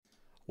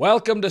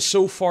Welcome to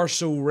So Far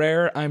So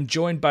Rare. I'm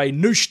joined by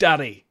Noosh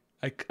Daddy.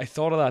 I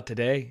thought of that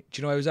today.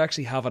 Do you know I was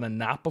actually having a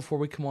nap before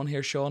we come on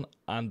here, Sean,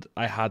 and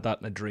I had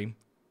that in a dream.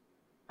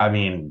 I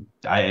mean,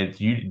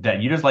 you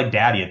just like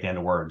daddy at the end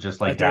of words,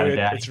 just I like do daddy, it.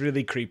 It's daddy.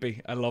 really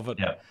creepy. I love it.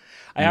 Yeah,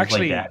 I you just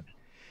like actually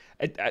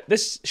daddy.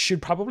 this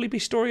should probably be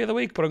story of the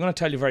week, but I'm going to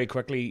tell you very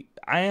quickly.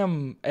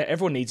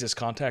 Everyone needs this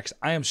context.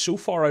 I am so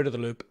far out of the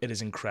loop. It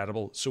is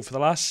incredible. So for the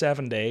last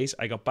 7 days,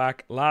 I got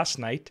back last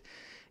night.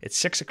 It's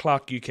 6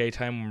 o'clock UK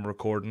time when we're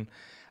recording.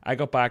 I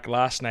got back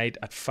last night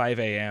at 5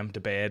 a.m.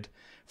 to bed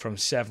from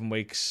 7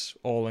 weeks,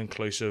 all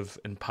inclusive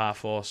in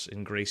Paphos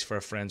in Greece for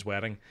a friend's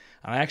wedding.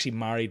 And I actually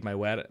married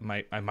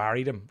I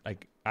married him.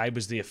 Like, I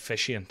was the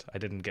officiant. I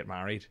didn't get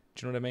married.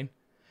 Do you know what I mean?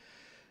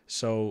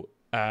 So,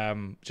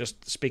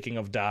 just speaking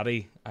of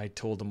daddy, I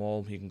told them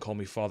all you can call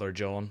me Father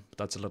John, but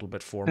that's a little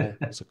bit formal,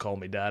 so call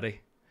me daddy.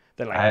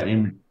 They liked I it.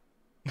 mean,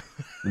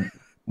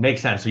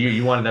 makes sense. So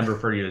you wanted them to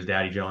refer to you as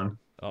Daddy John.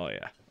 Oh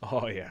yeah,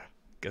 oh yeah,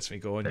 gets me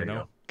going. There you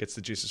go. Gets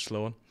the juices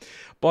flowing.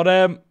 But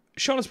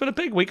Sean, it's been a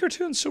big week or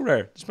two in So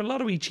Rare. There's been a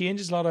lot of wee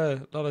changes, a lot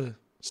of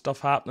stuff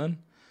happening.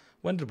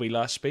 When did we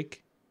last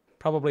speak?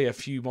 Probably a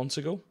few months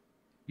ago.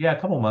 Yeah, a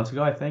couple months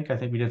ago, I think. I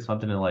think we did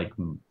something in like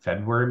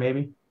February,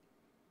 maybe.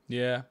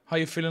 Yeah, how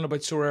you feeling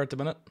about So Rare at the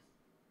minute?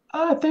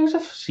 Things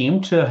have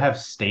seemed to have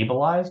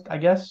stabilized, I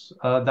guess.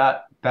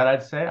 That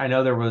I'd say. I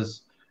know there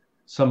was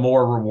some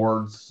more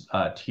rewards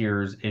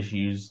tiers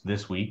issues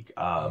this week,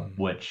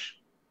 which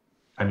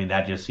I mean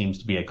that just seems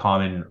to be a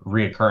common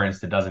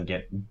reoccurrence that doesn't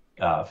get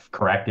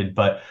corrected.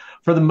 But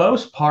for the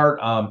most part,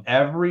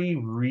 every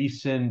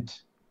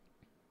recent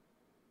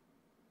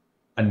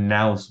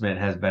announcement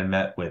has been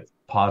met with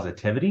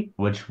positivity,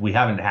 which we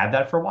haven't had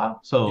that for a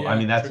while. So I Yeah,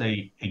 mean that's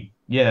true.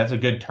 yeah, that's a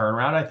good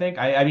turnaround, I think.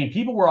 I mean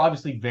people were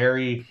obviously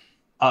very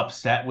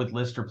upset with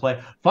Lister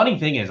play. Funny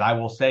thing is, I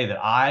will say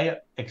that I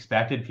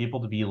expected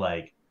people to be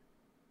like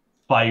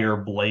fire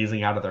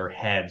blazing out of their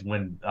heads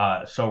when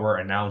Sober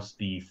announced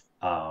the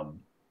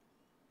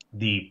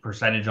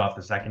percentage off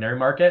the secondary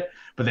market,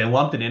 but they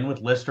lumped it in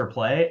with Lister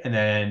play, and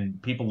then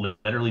people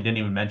literally didn't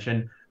even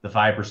mention the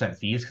 5%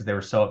 fees because they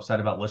were so upset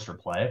about Lister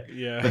play.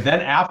 Yeah, But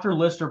then after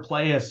Lister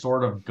play has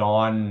sort of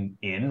gone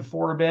in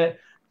for a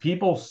bit,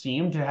 people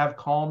seem to have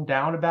calmed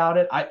down about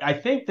it. I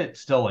think that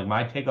still, like,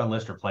 my take on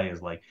Lister play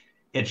is like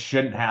it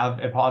shouldn't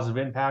have a positive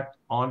impact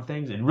on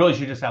things. It really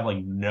should just have like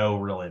no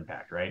real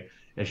impact, right?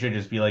 It should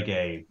just be like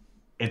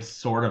it's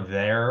sort of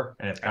there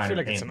and it's I kind feel of a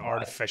like pain it's in an the butt.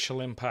 artificial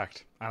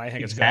impact, and I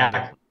think it's going to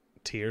get Exactly.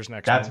 tears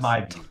next That's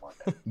month. my view on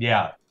it.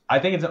 Yeah, I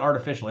think it's an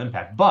artificial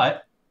impact,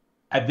 but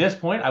at this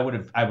point, I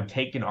would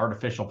take an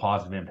artificial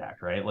positive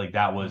impact, right? Like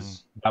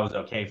Mm. that was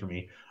okay for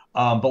me.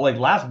 But like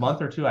last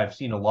month or two, I've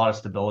seen a lot of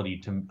stability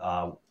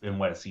to in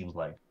what it seems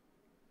like.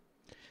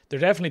 They're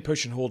definitely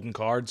pushing holding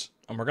cards,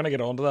 and we're going to get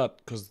onto that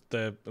because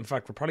in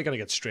fact, we're probably going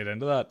to get straight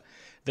into that.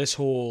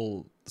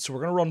 So we're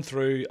going to run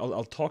through.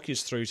 I'll talk you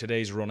through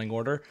today's running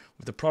order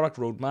with the product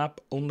roadmap.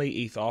 Only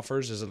ETH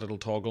offers is a little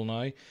toggle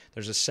now.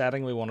 There's a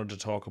setting we wanted to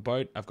talk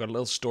about. I've got a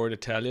little story to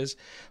tell you.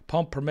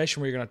 Pump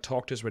permission, where you're going to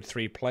talk to us about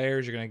 3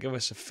 players. You're going to give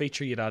us a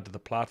feature you'd add to the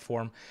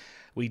platform.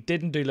 We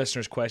didn't do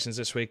listeners' questions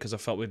this week because I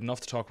felt we had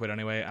enough to talk about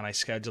anyway, and I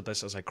scheduled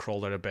this as I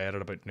crawled out of bed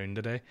at about noon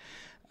today.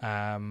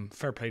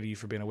 Fair play to you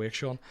for being awake,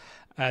 Sean.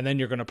 And then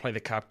you're going to play the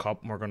Cap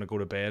Cup and we're going to go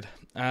to bed.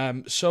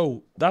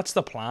 So that's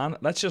the plan.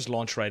 Let's just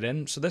launch right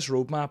in. So this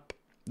roadmap,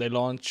 they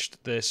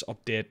launched this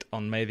update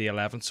on May the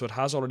 11th, so it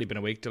has already been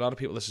a week. To a lot of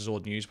people, this is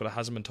old news, but it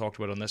hasn't been talked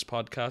about on this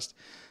podcast,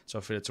 so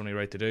I feel it's only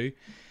right to do.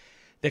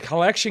 The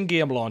collection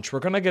game launch, we're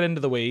going to get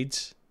into the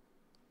weeds.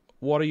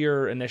 What are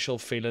your initial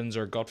feelings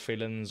or gut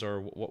feelings,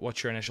 or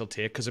what's your initial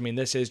take? Because, I mean,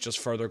 this is just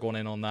further going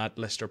in on that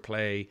Lister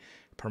play,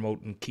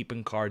 promoting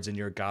keeping cards in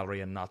your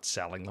gallery and not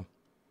selling them.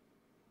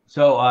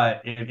 So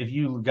if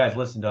you guys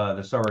listen to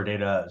the Sober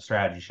Data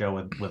Strategy show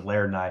with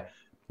Laird and I,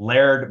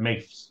 Laird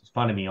makes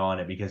fun of me on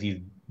it because he's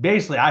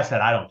basically I said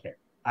I don't care.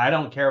 I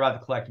don't care about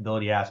the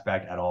collectability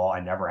aspect at all.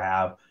 I never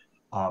have.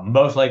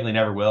 Most likely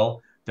never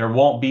will. There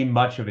won't be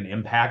much of an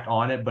impact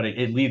on it, but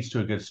it leads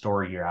to a good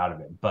story here out of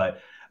it. But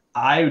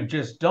I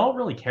just don't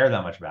really care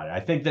that much about it.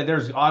 I think that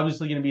there's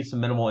obviously going to be some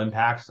minimal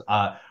impacts.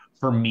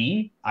 For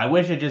me, I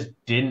wish it just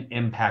didn't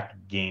impact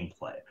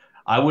gameplay.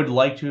 I would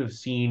like to have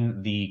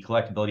seen the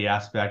collectability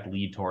aspect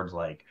lead towards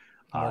like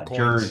More coins.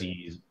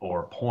 jerseys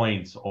or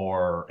points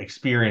or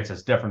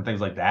experiences, different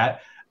things like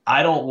that.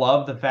 I don't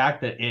love the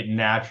fact that it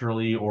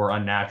naturally or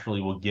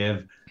unnaturally will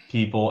give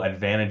people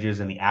advantages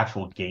in the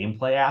actual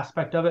gameplay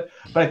aspect of it,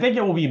 but I think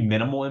it will be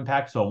minimal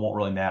impact, so it won't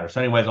really matter.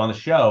 So, anyways, on the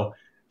show,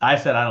 I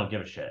said I don't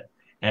give a shit.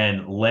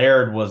 And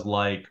Laird was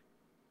like,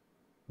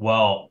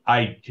 well,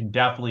 I can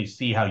definitely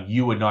see how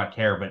you would not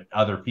care, but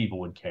other people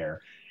would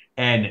care.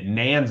 And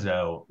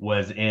Nanzo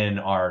was in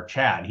our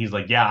chat. He's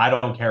like, yeah, I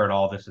don't care at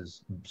all. This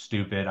is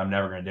stupid. I'm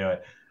never going to do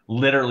it.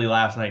 Literally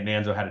last night,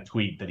 Nanzo had a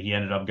tweet that he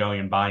ended up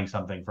going and buying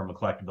something from a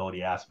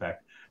collectability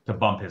aspect to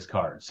bump his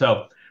card.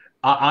 So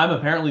I'm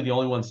apparently the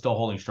only one still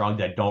holding strong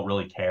that don't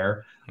really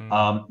care.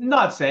 Mm.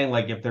 Not saying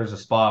like if there's a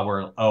spot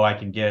where, oh, I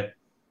can get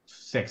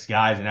six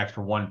guys an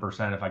extra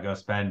 1% if I go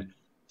spend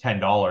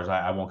 $10,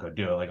 I won't go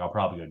do it. Like I'll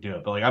probably go do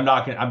it. But like I'm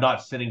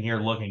not sitting here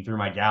looking through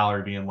my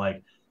gallery being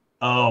like,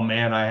 oh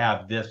man, I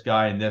have this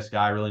guy and this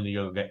guy. I really need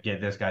to go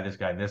get this guy,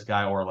 and this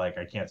guy, or like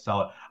I can't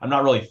sell it. I'm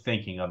not really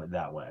thinking of it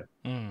that way.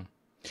 Mm.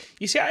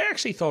 You see, I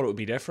actually thought it would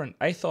be different.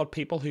 I thought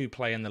people who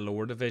play in the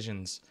lower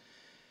divisions,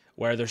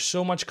 where there's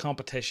so much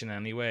competition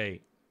anyway,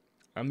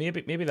 or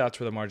maybe that's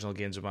where the marginal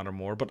gains would matter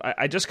more. But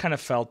I just kind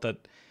of felt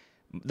that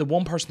the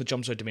one person that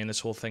jumps out to me in this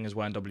whole thing is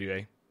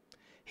YNWA.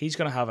 He's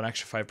going to have an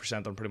extra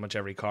 5% on pretty much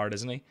every card,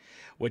 isn't he?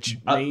 Which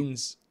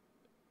means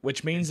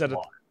that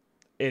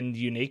in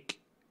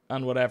unique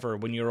and whatever,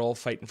 when you're all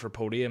fighting for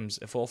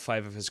podiums, if all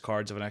 5 of his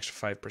cards have an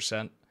extra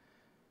 5%,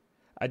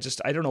 I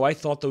don't know. I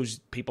thought those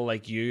people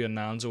like you and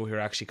Nanzo who are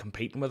actually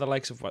competing with the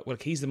likes of, well,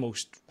 he's the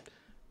most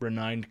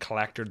renowned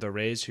collector there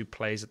is who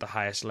plays at the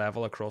highest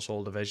level across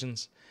all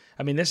divisions.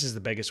 I mean, this is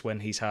the biggest win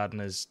he's had in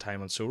his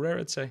time on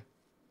SoRare, I'd say.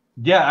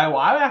 Yeah,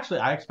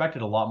 I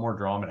expected a lot more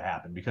drama to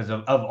happen because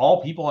of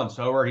all people on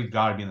SoRare, he's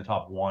got to be in the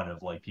top one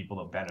of like people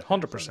that benefit.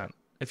 100%.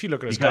 If you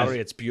look at his gallery,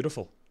 it's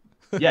beautiful.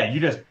 Yeah, you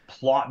just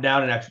plot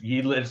down an extra.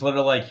 It's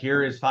literally like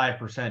here is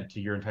 5%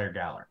 to your entire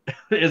gallery.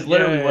 It's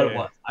literally what it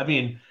was. I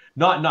mean,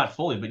 not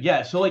fully, but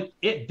yeah. So like,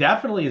 it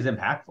definitely is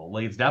impactful.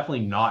 Like, it's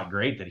definitely not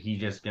great that he's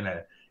just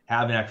gonna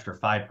have an extra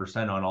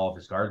 5% on all of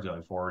his cards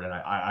going forward, and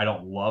I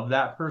don't love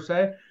that per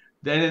se.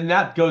 And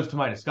that goes to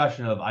my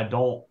discussion of I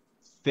don't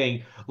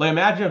think like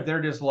imagine if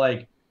they're just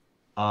like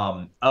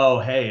oh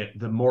hey,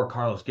 the more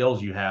Carlos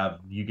Gills you have,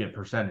 you get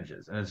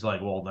percentages, and it's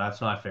like, well, that's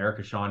not fair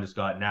because Sean just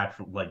got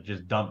natural like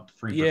just dumped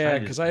free percentages. Yeah,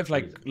 because I have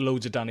like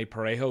loads of Danny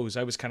Parejos.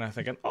 I was kind of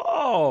thinking,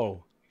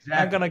 oh,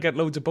 exactly. I'm gonna get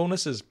loads of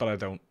bonuses, but I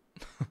don't.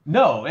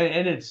 No,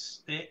 and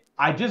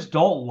I just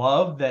don't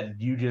love that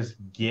you just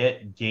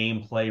get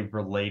gameplay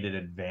related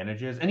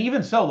advantages, and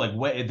even so,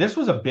 like this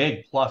was a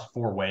big plus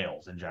for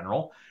Wales in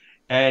general.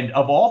 And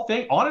of all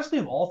things, honestly,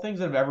 of all things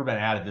that have ever been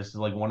added, this is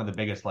like one of the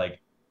biggest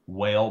like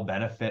whale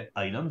benefit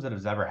items that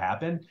has ever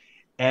happened.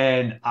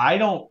 And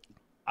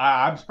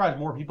I'm surprised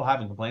more people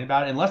haven't complained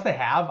about it. Unless they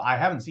have, I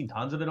haven't seen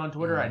tons of it on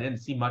Twitter. I didn't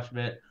see much of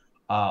it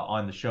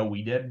on the show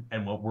we did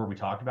and where we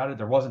talked about it.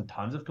 There wasn't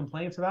tons of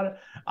complaints about it.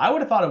 I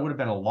would have thought it would have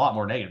been a lot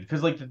more negative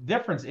because like the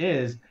difference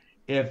is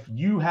if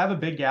you have a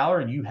big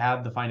gallery and you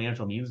have the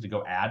financial means to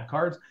go add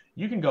cards,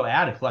 you can go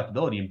add a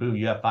collectability and boom,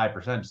 you have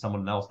 5% to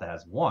someone else that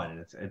has one. And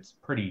it's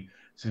pretty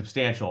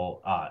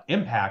substantial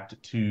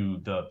impact to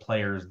the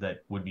players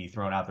that would be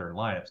thrown out there in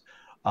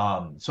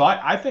lineups. So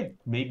I think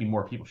maybe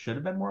more people should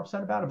have been more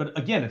upset about it. But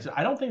again,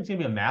 I don't think it's gonna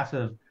be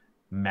a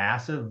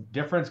massive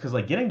difference because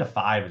like getting to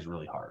 5 is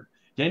really hard.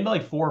 Getting to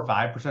like 4 or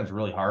 5% is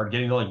really hard.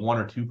 Getting to like 1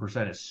 or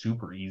 2% is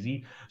super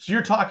easy. So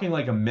you're talking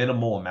like a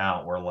minimal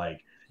amount where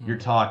like you're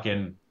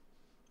talking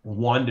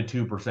 1 to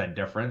 2%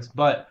 difference.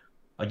 But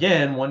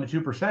again, 1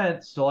 to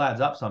 2% still adds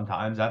up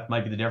sometimes. That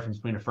might be the difference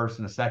between a first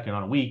and a second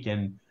on a week.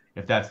 And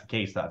if that's the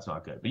case, that's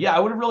not good. But yeah, I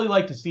would have really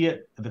liked to see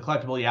it, the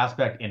collectability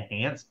aspect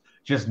enhanced,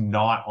 just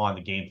not on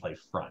the gameplay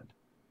front.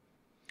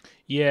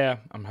 Yeah,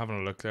 I'm having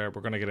a look there.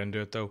 We're going to get into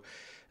it though.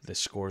 The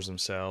scores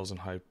themselves and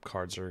how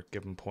cards are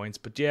given points.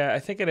 But yeah, I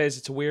think it is.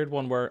 It's a weird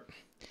one where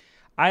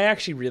I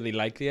actually really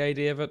like the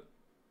idea of it.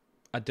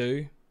 I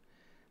do.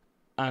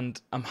 And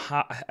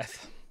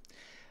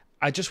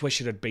I just wish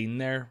it had been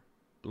there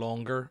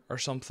longer or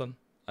something.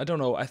 I don't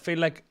know. I feel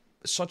like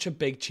such a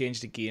big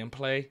change to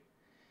gameplay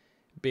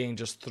being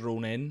just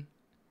thrown in,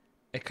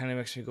 it kind of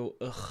makes me go,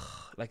 ugh.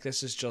 Like,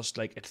 this is just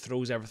like, it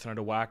throws everything out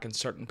of whack and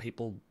certain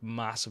people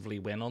massively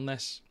win on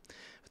this.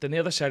 But then the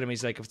other side of me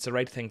is like, if it's the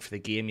right thing for the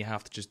game, you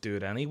have to just do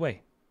it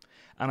anyway.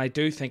 And I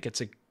do think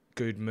it's a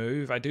good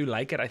move. I do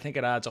like it. I think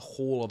it adds a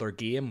whole other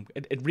game.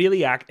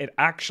 It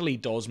actually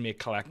does make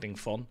collecting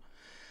fun.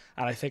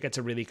 And I think it's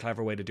a really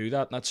clever way to do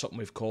that. And that's something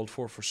we've called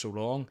for so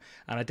long.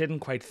 And I didn't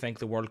quite think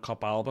the World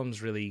Cup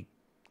albums really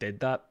did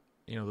that.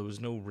 You know, there was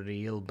no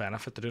real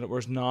benefit to doing it.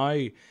 Whereas now,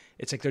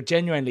 it's like there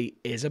genuinely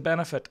is a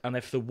benefit. And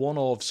if the one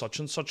of such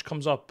and such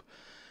comes up,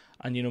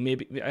 and, you know,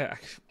 maybe,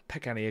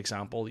 pick any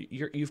example,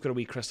 you've got a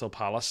wee Crystal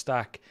Palace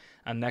stack,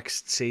 and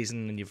next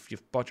season, and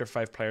you've bought your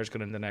 5 players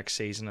going into the next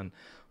season, and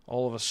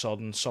all of a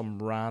sudden,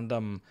 some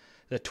random,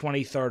 the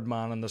 23rd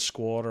man in the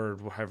squad, or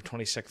however,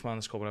 26th man in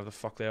the squad, whatever the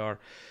fuck they are,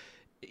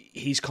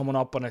 he's coming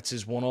up, and it's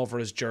his one over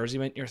his jersey,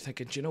 mate, and you're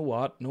thinking, do you know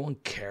what? No one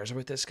cares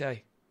about this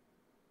guy.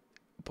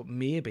 But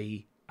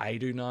maybe I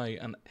do now,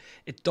 and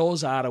it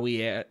does add a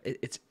wee.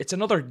 It's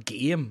another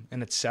game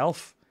in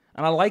itself,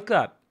 and I like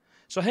that.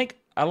 So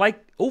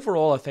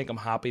overall, I think I'm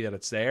happy that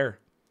it's there,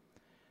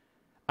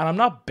 and I'm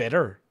not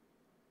bitter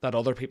that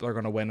other people are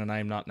going to win and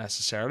I'm not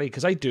necessarily,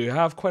 because I do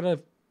have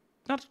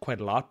not quite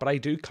a lot, but I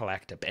do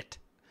collect a bit.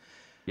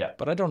 Yeah.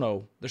 But I don't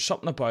know. There's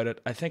something about it.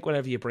 I think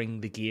whenever you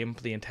bring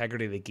the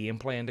integrity of the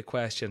gameplay into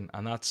question,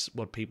 and that's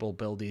what people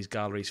build these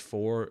galleries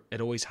for,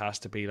 it always has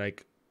to be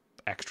like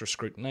extra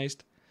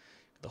scrutinized.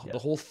 The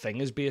whole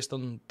thing is based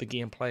on the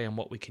gameplay and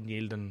what we can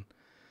yield, and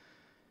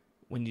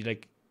when you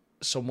like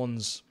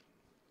someone's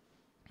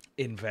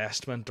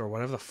investment or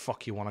whatever the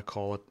fuck you want to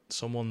call it,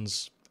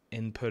 someone's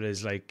input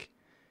is like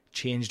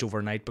changed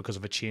overnight because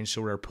of a change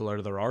so rare pull out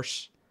of their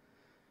arse.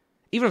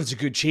 Even if it's a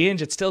good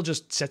change, it still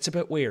just sits a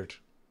bit weird.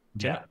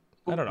 Yeah.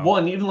 I don't know. Well,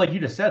 and even like you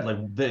just said,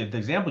 like the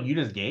example you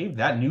just gave,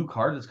 that new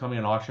card that's coming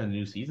on auction in the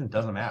new season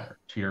doesn't matter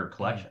to your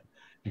collection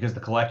because the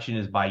collection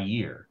is by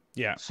year.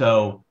 Yeah.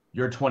 So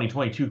your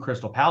 2022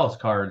 Crystal Palace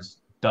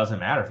cards doesn't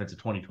matter if it's a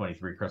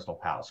 2023 Crystal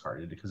Palace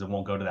card because it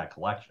won't go to that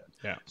collection.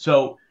 Yeah.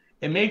 So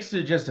it makes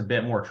it just a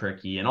bit more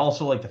tricky. And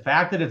also like the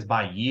fact that it's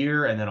by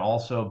year and then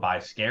also by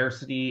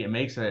scarcity, it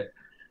makes it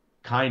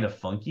kind of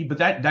funky. But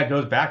that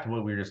goes back to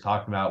what we were just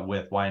talking about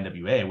with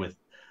YNWA with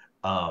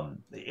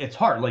it's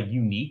hard, like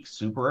unique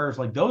super rares,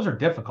 like those are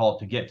difficult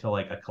to get to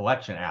like a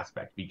collection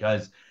aspect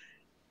because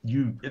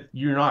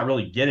you're not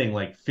really getting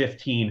like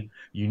 15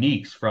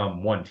 uniques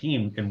from one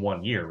team in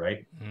 1 year,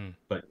 right?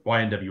 But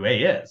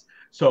YNWA is.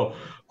 So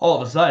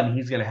all of a sudden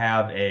he's going to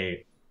have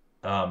a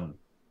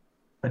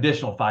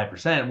additional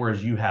 5%,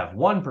 whereas you have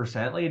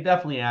 1%. Like it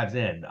definitely adds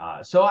in.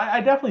 So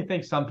I definitely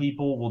think some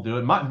people will do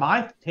it.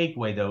 My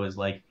takeaway though is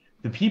like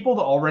the people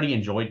that already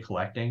enjoyed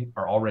collecting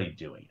are already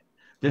doing it.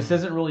 This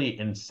isn't really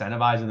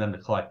incentivizing them to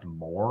collect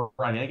more.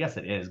 I mean, I guess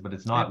it is, but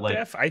it's not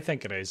I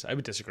think it is. I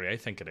would disagree. I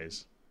think it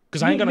is.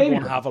 Because I'm gonna go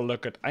and have a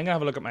look at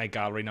my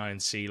gallery now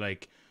and see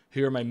like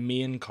who are my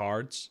main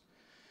cards.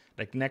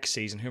 Like next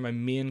season, who are my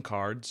main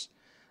cards?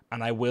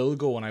 And I will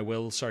go and I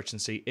will search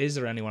and see, is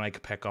there anyone I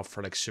could pick up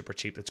for like super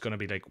cheap that's gonna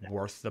be like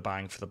worth the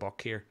bang for the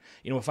buck here?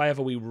 You know, if I have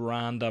a wee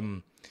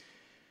random,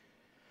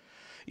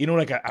 you know,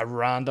 like a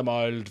random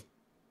old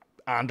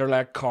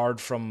Anderlecht card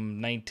from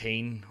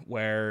 19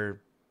 where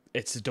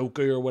it's a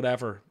Doku or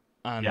whatever,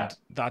 and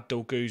that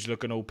Doku's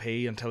looking OP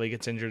until he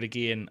gets injured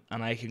again,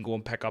 and I can go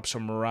and pick up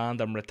some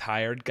random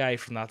retired guy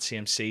from that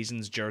same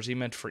season's jersey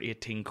mint for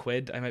 18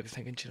 quid. I might be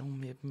thinking, you know,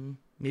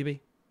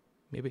 maybe.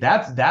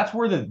 That's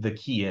where the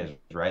key is,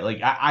 right?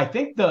 Like I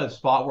think the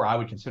spot where I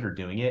would consider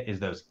doing it is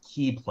those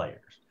key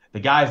players,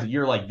 the guys that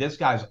you're like, this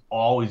guy's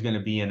always going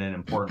to be in an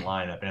important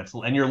lineup,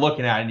 and you're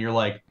looking at it and you're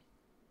like,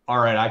 all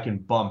right, I can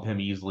bump him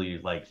easily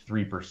like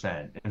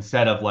 3%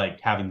 instead of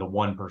like having the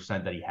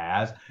 1% that he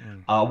has.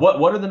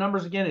 What are the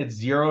numbers again? It's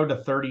 0 to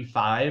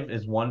 35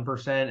 is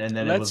 1%, and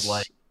then it was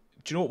like.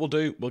 Do you know what we'll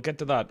do? We'll get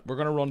to that. We're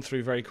going to run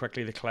through very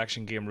quickly the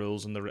collection game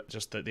rules and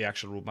the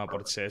actual roadmap,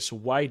 what it says. So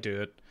why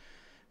do it?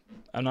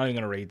 I'm not even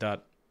going to read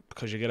that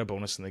because you get a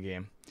bonus in the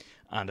game,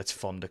 and it's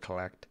fun to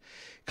collect.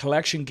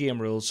 Collection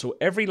game rules. So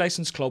every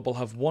licensed club will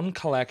have one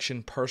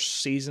collection per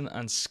season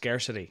and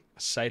scarcity,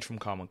 aside from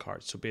common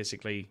cards. So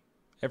basically,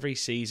 every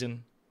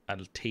season, a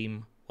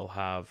team will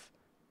have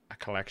a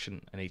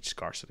collection in each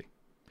scarcity.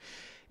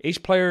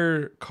 Each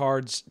player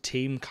card's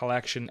team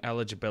collection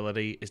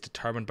eligibility is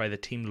determined by the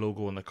team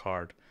logo on the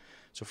card.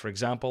 So, for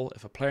example,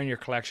 if a player in your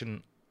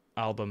collection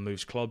album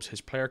moves clubs,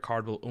 his player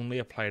card will only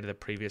apply to the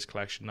previous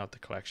collection, not the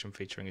collection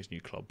featuring his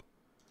new club.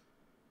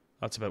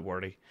 That's a bit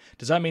wordy.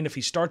 Does that mean if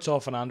he starts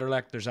off in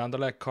Anderlecht, there's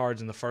Anderlecht cards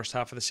in the first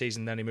half of the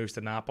season, then he moves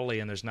to Napoli,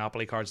 and there's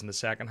Napoli cards in the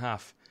second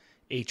half?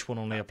 Each one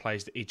only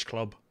applies to each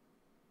club.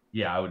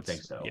 Yeah, I would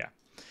think so. Yeah.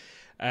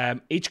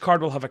 Each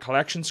card will have a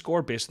collection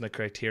score based on the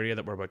criteria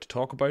that we're about to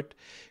talk about.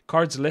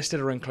 Cards listed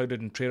or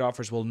included in trade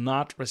offers will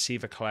not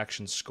receive a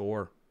collection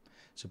score.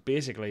 So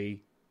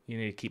basically, you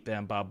need to keep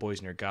them bad boys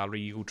in your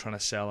gallery. You go trying to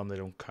sell them, they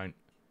don't count.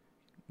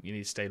 You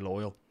need to stay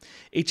loyal.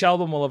 Each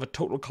album will have a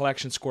total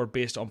collection score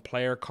based on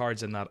player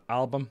cards in that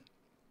album.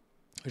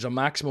 There's a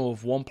maximum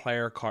of one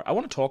player card. I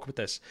want to talk about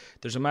this.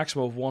 There's a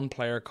maximum of one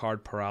player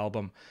card per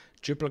album.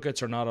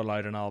 Duplicates are not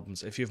allowed in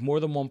albums. If you have more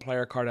than one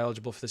player card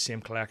eligible for the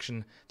same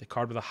collection, the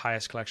card with the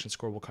highest collection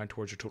score will count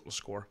towards your total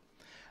score.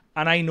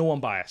 And I know I'm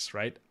biased,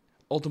 right?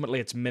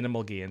 Ultimately, it's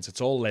minimal gains. It's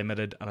all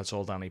limited, and it's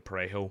all Danny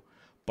Parejo.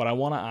 But I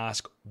want to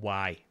ask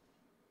why.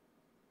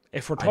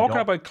 If we're talking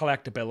about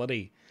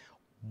collectability,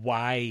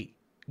 why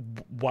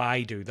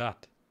do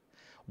that?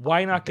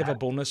 Why not give a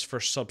bonus for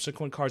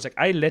subsequent cards? Like,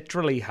 I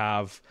literally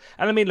have...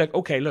 And I mean, like,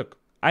 okay, look,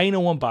 I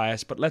know I'm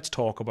biased, but let's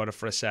talk about it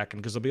for a second,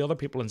 because there'll be other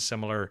people in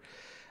similar...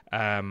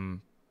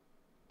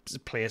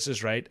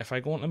 places, right? If I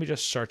go on, let me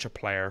just search a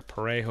player,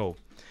 Parejo,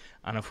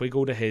 and if we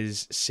go to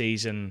his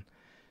season,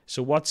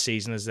 so what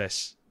season is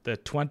this? The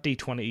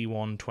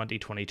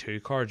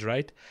 2021-2022 cards,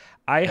 right?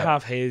 I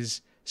have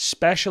his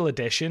special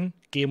edition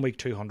Game Week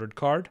 200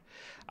 card.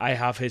 I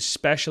have his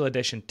special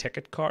edition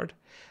ticket card.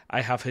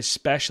 I have his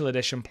special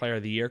edition Player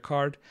of the Year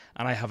card,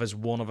 and I have his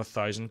 1 of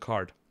 1,000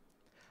 card.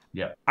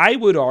 Yeah, I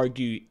would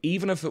argue,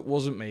 even if it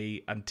wasn't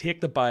me, and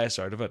take the bias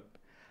out of it,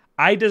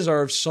 I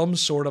deserve some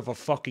sort of a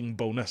fucking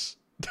bonus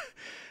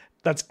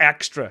that's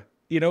extra.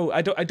 You know,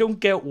 I don't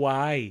get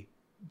why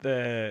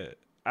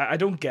I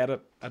don't get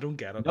it. I don't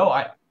get it. No,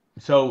 I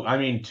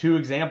mean, 2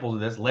 examples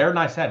of this. Laird and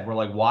I said, we're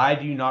like, why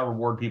do you not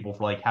reward people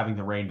for like having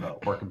the rainbow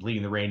or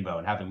completing the rainbow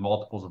and having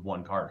multiples of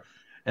one card?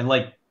 And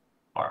like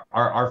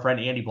our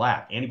friend Andy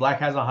Black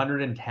has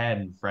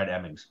 110 Fred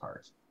Emmings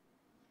cards.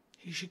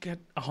 He should get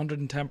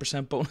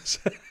 110% bonus.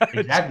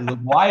 Exactly.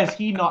 Why is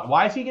he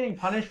getting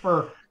punished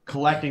for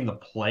collecting the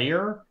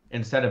player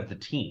instead of the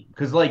team?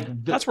 Because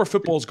like that's where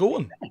football's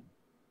going,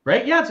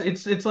 right? Yeah,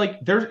 it's like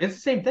it's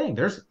the same thing.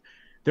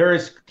 there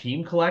is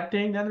team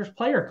collecting, then there's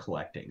player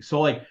collecting.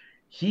 So like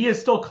he is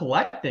still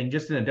collecting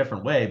just in a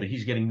different way, but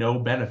he's getting no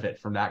benefit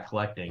from that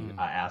collecting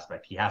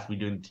aspect. He has to be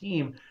doing the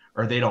team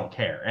or they don't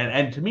care.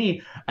 And to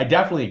me, I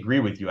definitely agree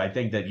with you. I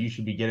think that you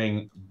should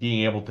be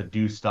being able to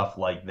do stuff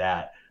like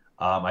that.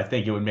 I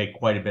think it would make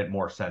quite a bit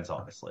more sense,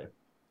 honestly.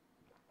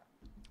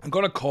 I'm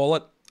gonna call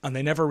it, and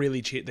they never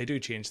really they do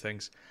change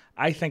things.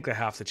 I think they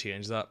have to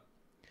change that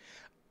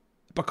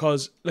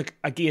because, look,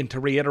 again, to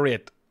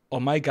reiterate,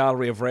 on my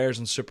gallery of rares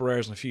and super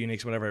rares and a few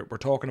uniques, whatever, we're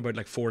talking about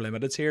like 4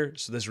 limiteds here,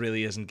 so this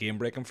really isn't game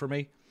breaking for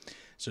me.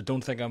 So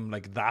don't think I'm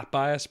like that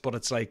biased, but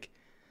it's like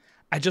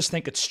I just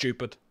think it's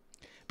stupid.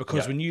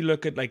 Because when you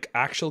look at like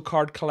actual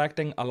card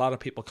collecting, a lot of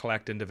people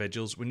collect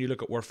individuals. When you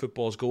look at where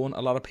football's going,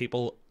 a lot of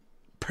people,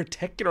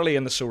 particularly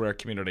in the so rare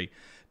community,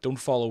 don't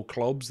follow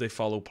clubs, they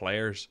follow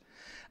players.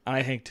 And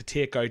I think to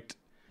take out,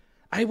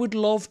 I would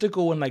love to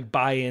go and like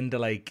buy into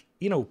like,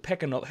 you know,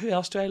 picking up, who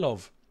else do I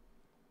love?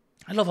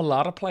 I love a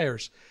lot of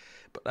players.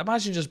 But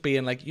imagine just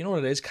being like, you know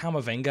what it is,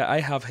 Camavinga, I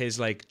have his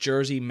like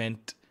jersey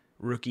mint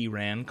rookie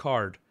Ren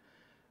card.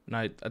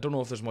 Now, I don't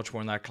know if there's much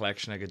more in that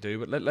collection I could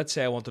do, but let's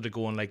say I wanted to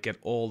go and like get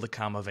all the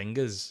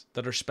Camavingas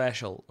that are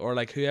special, or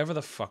like whoever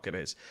the fuck it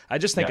is. I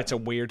just think it's a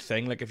weird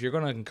thing. Like if you're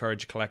going to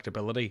encourage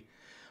collectability,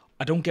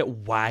 I don't get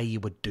why you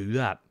would do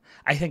that.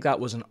 I think that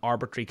was an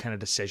arbitrary kind of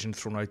decision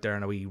thrown out there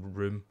in a wee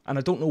room, and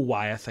I don't know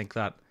why I think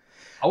that.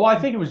 Oh, well, I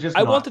think it was just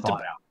not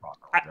thought out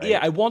properly. Right? Yeah,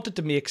 I want it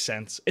to make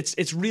sense.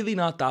 It's really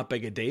not that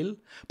big a deal,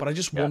 but I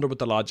just wonder what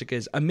the logic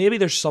is. And maybe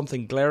there's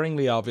something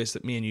glaringly obvious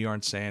that me and you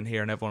aren't saying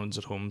here, and everyone's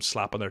at home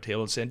slapping their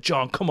table and saying,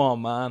 "John, come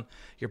on, man,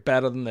 you're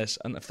better than this."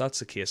 And if that's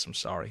the case, I'm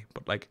sorry,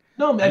 but like,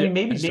 no, I mean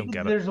maybe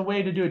there's a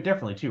way to do it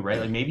differently too, right?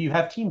 Like maybe you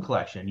have team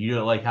collection, you do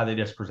it like how they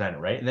just present it,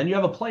 right? And then you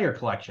have a player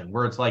collection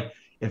where it's like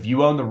if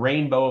you own the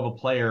rainbow of a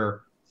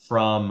player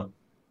from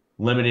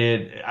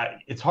limited,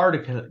 it's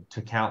hard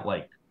to count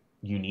like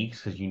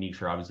uniques because uniques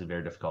are obviously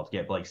very difficult to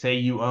get. But like say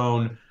you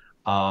own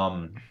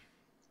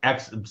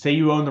say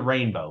you own the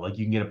rainbow, like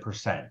you can get a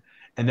percent.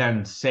 And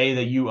then say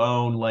that you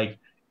own like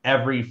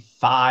every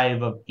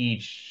 5 of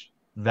each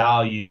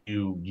value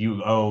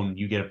you own,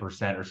 you get a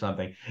percent or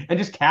something. And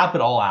just cap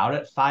it all out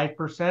at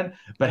 5%,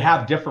 but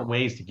have different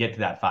ways to get to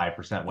that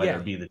 5%, whether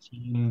it be the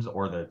teams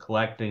or the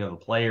collecting of the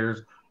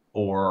players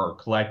or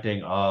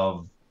collecting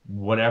of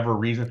whatever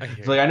reason.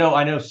 So like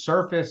I know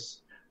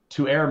surface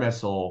to air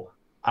missile,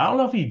 I don't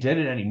know if he did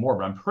it anymore,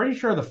 but I'm pretty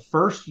sure the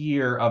first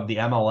year of the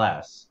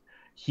MLS,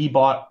 he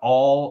bought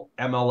all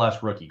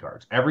MLS rookie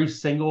cards. Every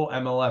single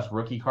MLS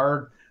rookie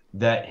card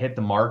that hit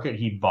the market,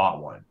 he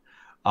bought one.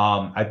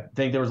 I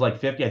think there was like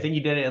 50. I think he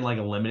did it in like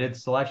a limited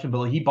selection,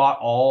 but he bought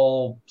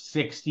all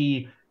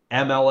 60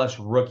 MLS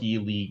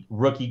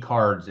rookie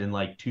cards in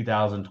like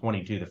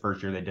 2022, the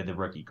first year they did the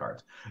rookie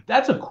cards.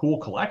 That's a cool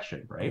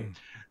collection, right?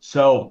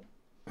 So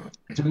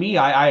to me,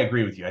 I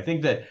agree with you. I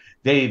think that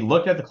they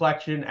looked at the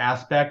collection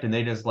aspect and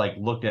they just like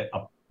looked at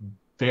a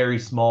very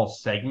small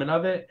segment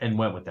of it and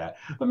went with that.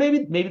 But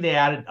maybe they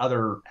added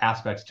other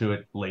aspects to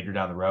it later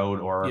down the road,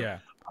 or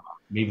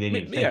maybe they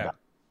need to think about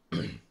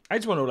it. I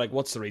just want to know, like,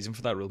 what's the reason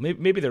for that rule?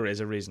 Maybe there is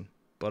a reason,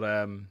 but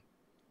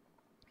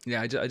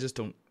I just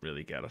don't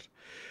really get it.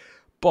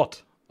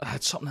 But I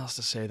had something else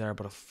to say there,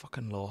 but I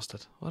fucking lost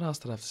it. What else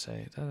did I have to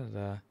say?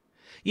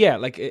 Yeah,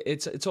 like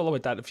it's all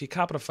about that. If you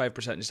cap it at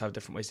 5% and just have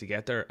different ways to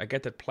get there, I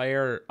get that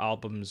player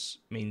albums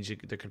means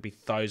there could be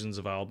thousands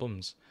of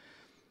albums,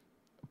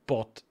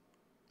 but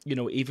you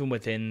know, even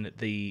within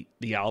the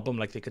album,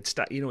 like they could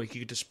you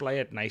could display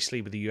it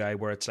nicely with the UI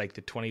where it's like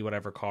the 20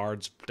 whatever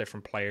cards,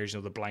 different players, you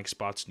know, the blank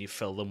spots, and you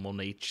fill them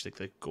one each, like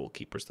the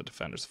goalkeepers, the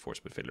defenders, the force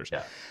midfielders.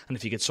 Yeah. And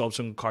if you get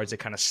some cards, they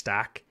kind of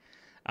stack.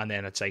 And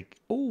then it's like,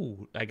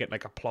 oh, I get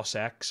like a plus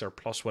X or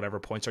plus whatever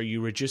points, or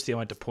you reduce the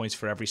amount of points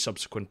for every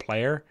subsequent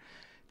player.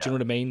 Do you know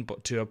what I mean?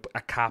 But to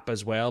a cap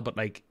as well. But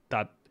like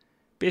that,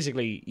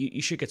 basically,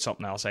 you should get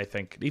something else, I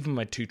think. Even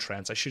my 2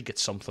 trends, I should get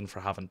something for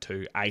having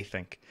 2, I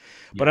think.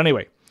 Yeah. But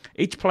anyway,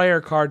 each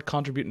player card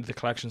contributing to the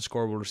collection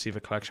score will receive a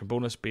collection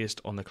bonus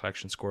based on the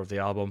collection score of the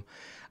album.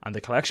 And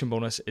the collection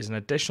bonus is an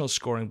additional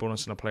scoring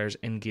bonus on a player's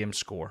in-game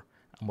score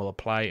and will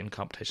apply in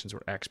competitions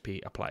where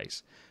XP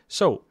applies.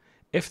 So,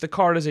 if the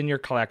card is in your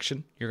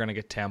collection, you're going to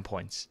get 10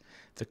 points.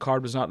 If the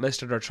card was not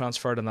listed or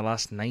transferred in the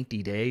last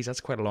 90 days,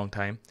 that's quite a long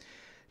time,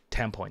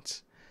 10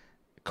 points.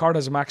 The card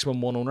has a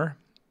maximum 1 owner,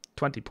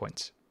 20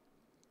 points.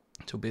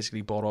 So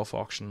basically bought off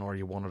auction or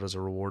you won it as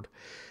a reward.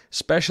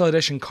 Special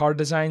edition card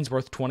designs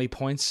worth 20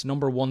 points.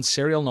 Number 1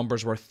 serial number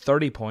is worth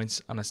 30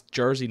 points. And a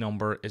jersey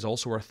number is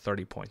also worth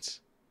 30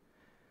 points.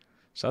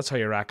 So that's how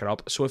you rack it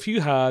up. So if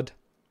you had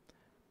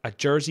a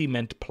jersey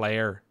mint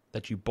player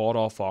that you bought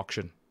off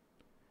auction,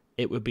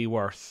 it would be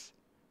worth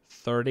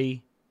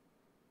 30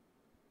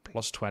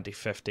 plus 20,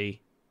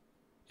 50.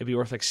 It'd be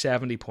worth like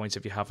 70 points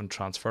if you haven't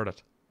transferred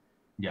it.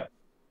 Yeah. I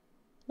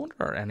wonder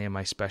are any of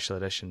my special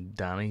edition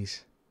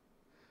Danny's?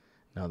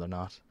 No, they're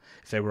not.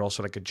 If they were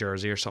also like a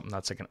jersey or something,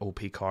 that's like an OP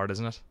card,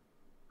 isn't it?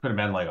 Could have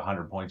been like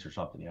 100 points or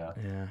something, yeah.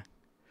 Yeah.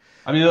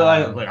 I mean,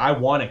 like I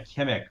won a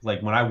Kimmich.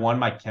 Like when I won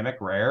my Kimmich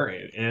rare,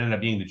 it ended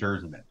up being the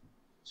jersey mint.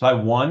 So I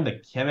won the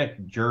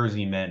Kimmich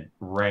Jersey Mint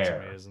That's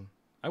rare. amazing.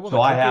 I won the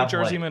So I Koku have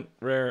Jersey like Mint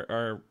rare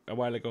or a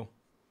while ago.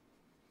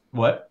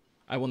 what?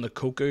 I won the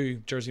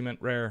Koku Jersey Mint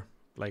rare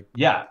like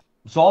Yeah.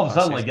 So all of a last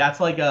sudden, like season. that's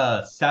like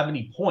a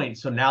 70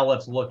 points. So now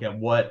let's look at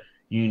what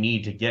you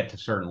need to get to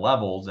certain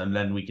levels, and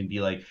then we can be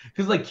like,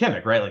 because like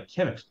Kimmich, right? Like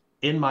Kimmich's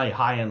in my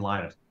high end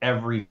lineups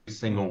every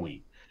single Mm.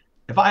 week.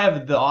 If I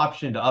have the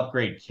option to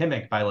upgrade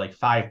Kimmich by like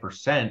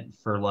 5%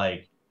 for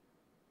like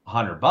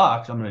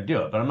 $100, I'm gonna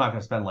do it. But I'm not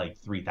gonna spend like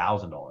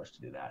 $3,000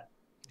 to do that.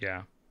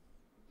 Yeah.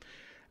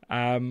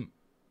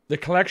 The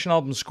collection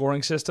album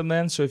scoring system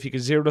then. So if you get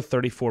 0 to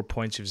 34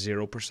 points, you have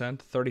 0%.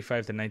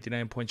 35 to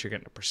 99 points, you're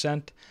getting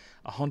 1%.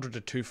 100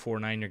 to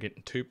 249, you're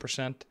getting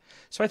 2%.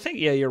 So I think,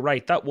 yeah, you're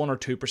right. That 1 or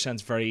 2%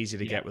 is very easy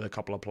to Yeah. get with a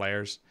couple of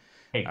players,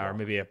 Hey, or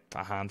maybe a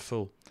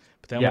handful.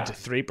 But then went yeah. to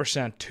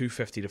 3%,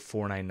 250 to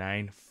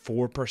 499,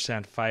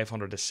 4%,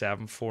 500 to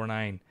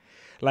 749.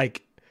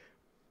 Like,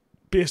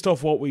 based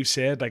off what we've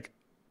said, like,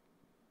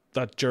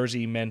 that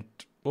Jersey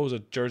Mint, what was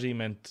it?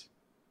 Kimmich?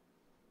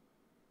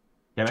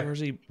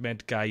 Jersey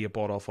Mint guy you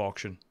bought off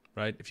auction,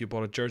 right? If you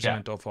bought a Jersey Yeah.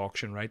 Mint off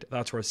auction, right?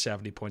 That's worth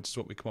 70 points is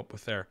what we come up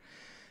with there.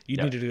 You'd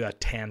Yeah. need to do that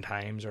 10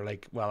 times, or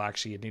like, well,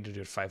 actually, you'd need to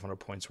do it 500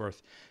 points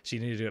worth. So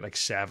you need to do it like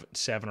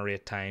seven or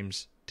 8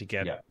 times to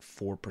get Yeah.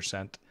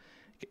 4%.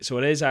 So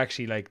it is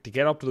actually like, to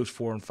get up to those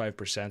 4 and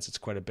 5%, it's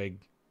quite a big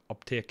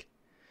uptake.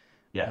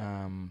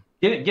 Yeah. Um,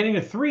 Getting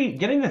the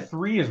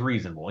three is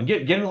reasonable, and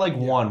getting like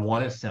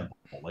one is simple.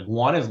 Like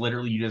one is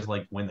literally you just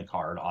like win the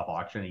card off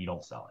auction and you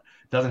don't sell it.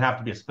 It doesn't have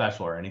to be a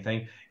special or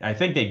anything. And I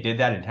think they did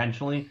that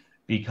intentionally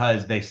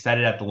because they set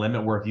it at the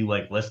limit where if you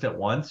like list it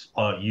once,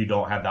 you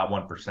don't have that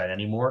 1%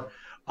 anymore.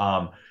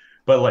 Um,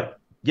 but like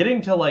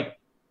getting to like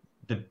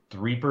the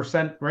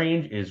 3%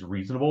 range is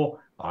reasonable.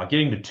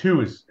 Getting to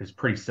two is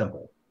pretty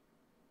simple.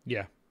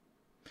 yeah.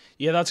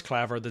 Yeah, that's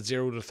clever. The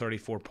 0 to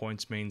 34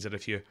 points means that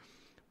if you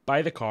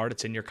buy the card,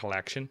 it's in your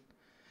collection.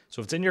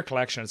 So if it's in your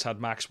collection, it's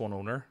had max one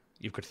owner,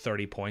 you've got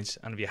 30 points.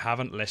 And if you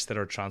haven't listed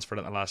or transferred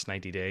it in the last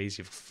 90 days,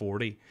 you've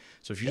 40.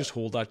 So if you just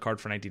hold that card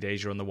for 90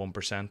 days, you're on the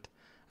 1%.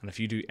 And if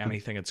you do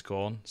anything, it's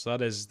gone. So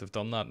they've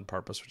done that on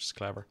purpose, which is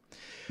clever.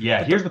 Yeah,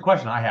 But here's the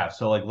question I have.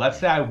 So like let's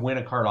say I win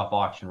a card off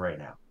auction right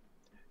now.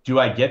 Do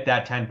I get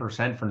that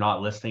 10% for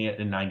not listing it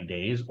in 90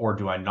 days, or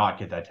do I not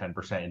get that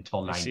 10%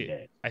 until you 90 see,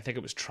 days? I think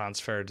it was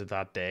transferred to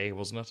that day,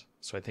 wasn't it?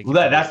 So I think Well,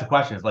 that's the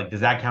question. Is like, does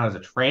that count as a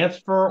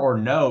transfer or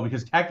no?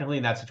 Because technically,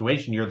 in that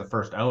situation, you're the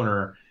first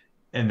owner,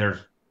 and there's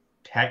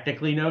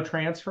technically no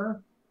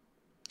transfer.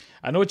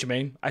 I know what you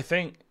mean. I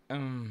think,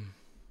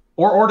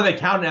 Or do they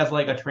count it as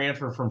like a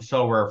transfer from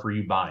somewhere for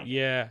you buying it?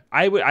 yeah,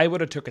 I would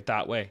have took it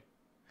that way.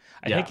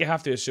 I Yeah, think you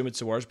have to assume it's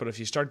the worst, but if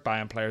you start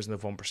buying players in the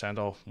 1%,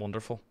 oh,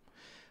 wonderful.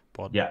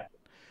 But yeah,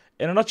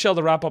 in a nutshell,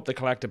 to wrap up the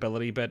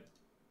collectability bit,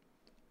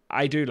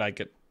 I do like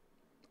it.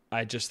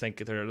 I just think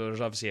there's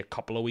obviously a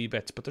couple of wee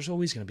bits, but there's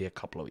always going to be a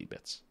couple of wee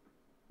bits,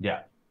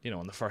 yeah, in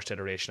the first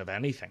iteration of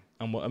anything.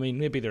 And I mean,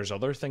 maybe there's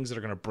other things that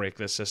are going to break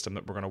this system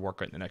that we're going to work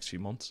out in the next few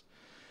months.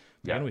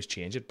 We yeah. can always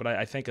change it, but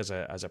I think as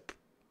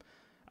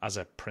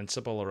a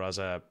principle or as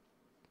a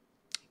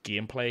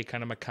gameplay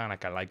kind of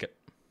mechanic, I like it.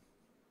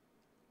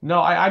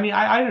 No, I mean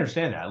I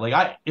understand that.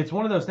 Like it's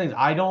one of those things.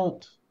 I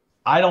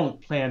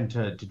don't plan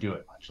to do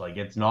it much. Like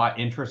it's not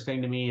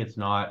interesting to me. It's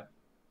not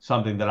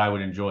something that I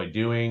would enjoy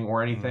doing or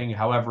Mm. anything.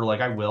 However,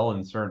 like I will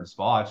in certain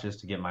spots just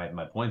to get my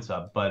points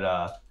up. But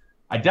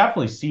I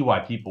definitely see why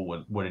people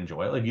would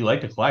enjoy it. Like if you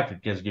like to collect,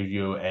 it just gives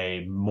you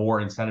a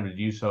more incentive to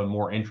do so and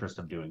more interest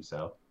of doing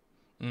so.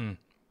 Mm.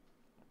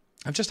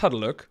 I've just had a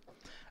look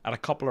at a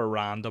couple of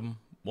random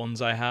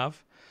ones I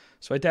have.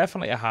 So I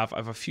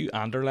have a few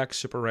Anderlecht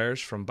super rares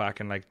from back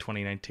in like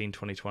 2019,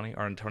 2020,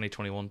 or in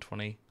 2021,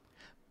 20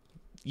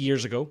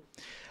 years ago.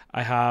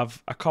 I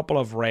have a couple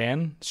of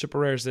Ren super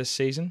rares this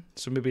season.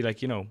 So maybe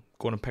like, going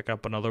and pick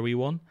up another wee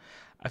one.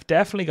 I've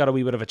definitely got a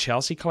wee bit of a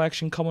Chelsea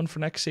collection coming for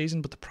next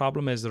season, but the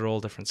problem is they're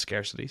all different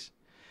scarcities.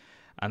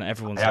 And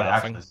everyone's I have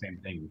laughing. actually the same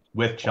thing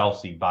with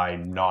Chelsea by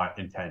not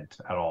intent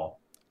at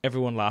all.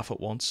 Everyone laugh at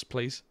once,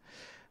 please.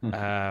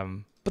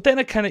 But then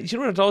it kind of, you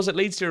know what it does? It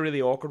leads to a really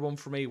awkward one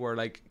for me where,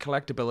 like,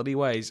 collectability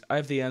wise, I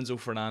have the Enzo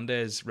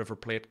Fernandez River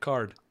Plate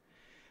card,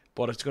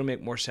 but it's going to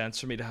make more sense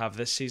for me to have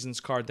this season's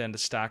card than to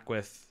stack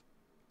with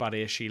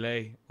Badia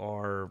Chile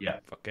or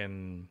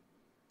fucking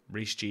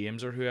Reece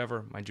James or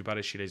whoever. Mind you,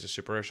 Badia Chile is a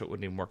super rare, so it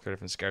wouldn't even work for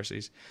different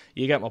scarcities.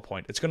 You get my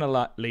point. It's going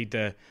to lead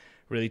to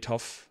really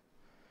tough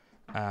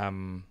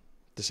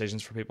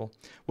decisions for people.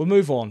 We'll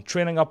move on.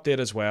 Training update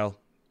as well.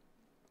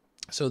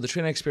 So the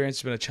training experience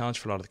has been a challenge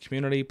for a lot of the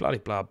community, blah,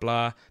 blah,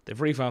 blah. They've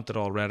revamped it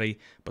already.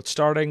 But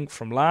starting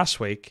from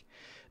last week,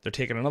 they're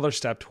taking another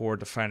step toward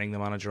defining the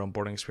manager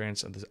onboarding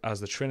experience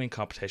as the training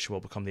competition will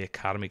become the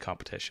academy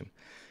competition.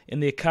 In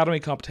the academy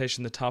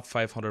competition, the top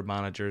 500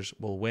 managers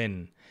will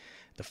win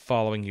the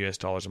following US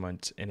dollars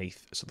amount in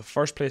ETH. So the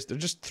first place, they're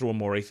just throwing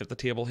more ETH at the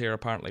table here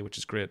apparently, which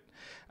is great.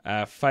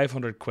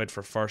 500 quid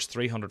for first,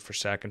 300 for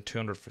second,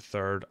 200 for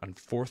third, and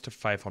fourth to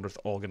 500th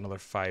all get another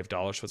 $5.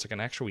 So it's like an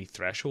extra wee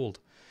threshold.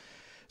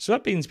 So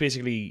that means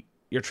basically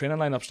your training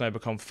lineups now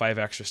become 5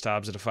 extra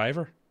stabs at a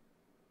fiver.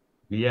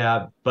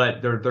 Yeah,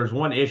 but there's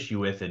one issue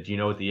with it. Do you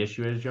know what the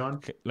issue is, John?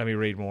 Okay, let me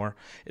read more.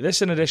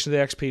 This, in addition to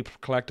the XP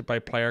collected by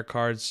player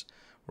cards,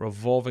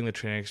 revolving the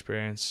training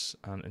experience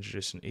and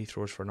introducing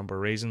e-throws for a number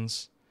of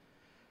reasons.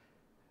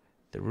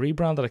 The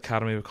rebranded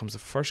Academy becomes the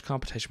first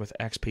competition with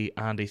XP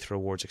and e-throw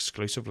rewards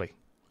exclusively.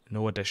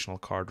 No additional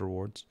card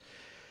rewards.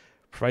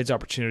 Provides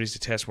opportunities to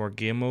test more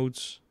game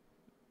modes.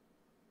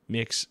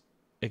 Makes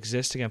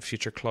existing and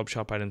future club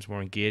shop items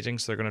more engaging.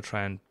 So they're going to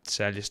try and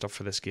sell you stuff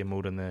for this game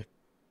mode in the...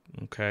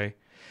 Okay.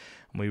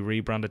 And we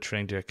rebranded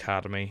training to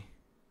Academy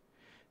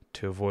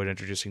to avoid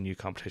introducing new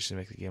competitions to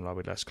make the game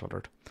lobby less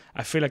cluttered.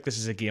 I feel like this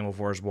is a game of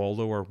Where's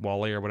Waldo or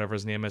Wally or whatever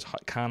his name is.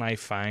 Can I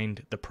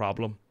find the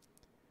problem?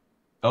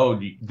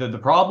 Oh, the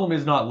problem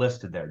is not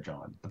listed there,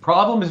 John. The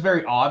problem is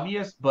very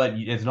obvious, but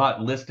it's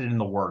not listed in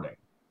the wording.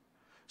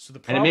 So the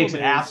and problem it makes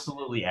it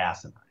absolutely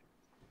asinine.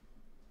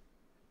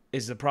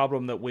 Is the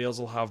problem that Wales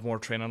will have more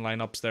training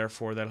lineups,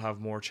 therefore they'll have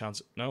more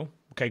chance? No?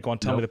 Okay, go on,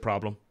 tell me the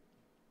problem.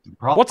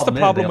 What's the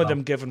problem with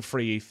them giving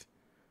free ETH?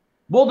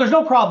 Well, there's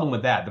no problem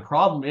with that. The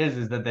problem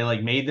is that they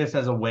like made this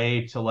as a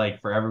way to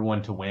like for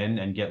everyone to win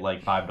and get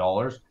like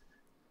 $5.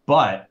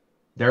 But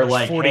there's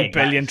like 40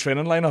 billion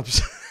training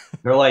lineups.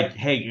 They're like,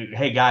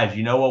 hey guys,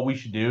 you know what we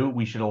should do?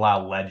 We should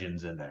allow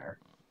legends in there.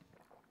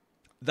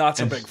 That's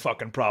a big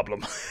fucking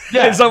problem.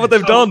 Yeah, is that what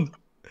they've done?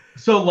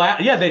 So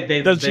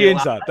they'll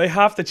change that. They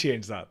have to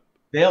change that.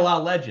 They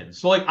allow legends.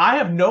 So like I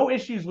have no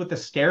issues with the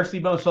scarcity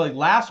bonus. So like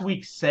last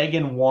week,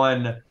 Sagan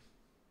won.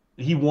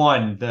 He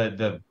won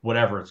the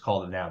whatever it's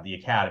called now, the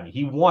Academy.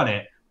 He won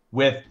it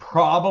with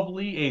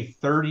probably a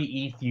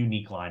 30 ETH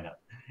unique lineup.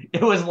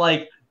 It was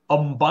like a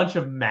bunch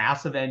of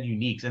massive end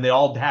uniques, and they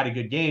all had a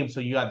good game.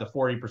 So you got the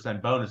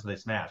 40% bonus, and they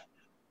smashed.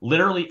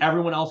 Literally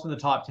everyone else in the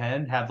top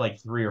 10 had like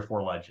 3 or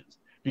 4 legends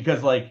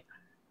because like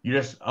you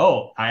just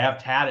I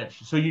have Tadic.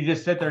 So you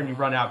just sit there and you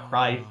run out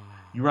Cruyff.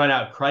 You run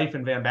out Cruyff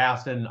and Van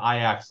Basten,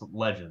 Ajax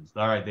legends.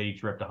 All right, they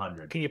each ripped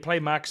 100. Can you play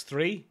max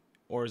 3?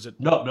 Or is it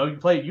no? You can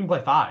play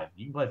 5.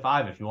 You can play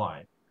 5 if you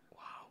want. Wow.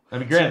 I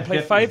mean, so you can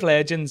play 5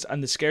 legends,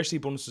 and the scarcity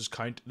bonuses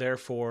count.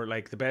 Therefore,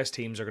 like the best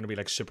teams are going to be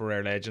like super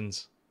rare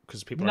legends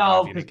because people are going to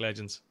have unique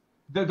legends.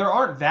 There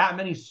aren't that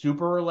many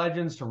super rare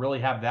legends to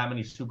really have that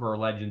many super rare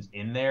legends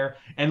in there.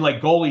 And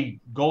like goalie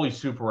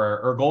super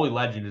rare or goalie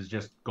legend is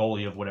just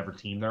goalie of whatever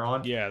team they're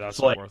on. Yeah,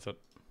 that's not worth it.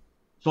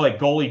 So like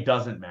goalie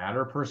doesn't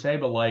matter per se,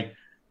 but like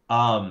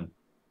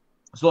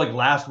so like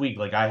last week,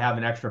 like I have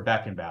an extra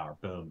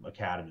Beckenbauer, boom,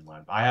 Academy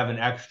line. I have an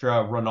extra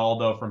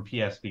Ronaldo from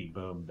PSV,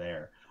 boom,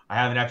 there. I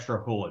have an extra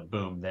Hullet,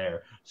 boom,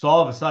 there. So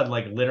all of a sudden,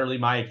 like literally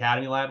my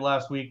Academy line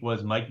last week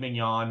was Mike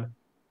Mignon,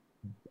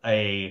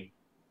 a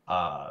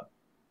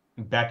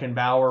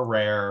Beckenbauer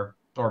rare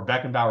or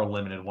Beckenbauer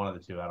limited, one of the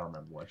two, I don't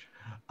remember which.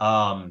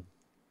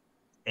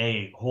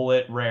 A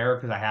Hullet rare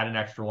because I had an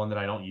extra one that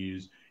I don't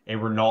use. A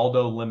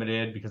Ronaldo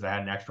limited because I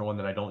had an extra one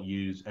that I don't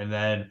use, and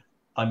then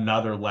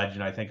another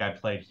legend. I think I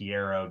played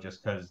Hierro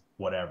just because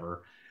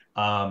whatever.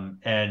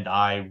 And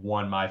I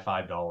won my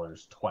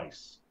 $5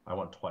 twice. I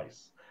won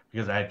twice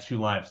because I had 2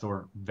 lineups that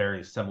were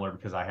very similar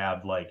because I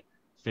have like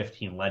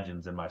 15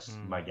 legends in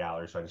my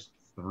gallery. So I just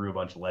threw a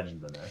bunch of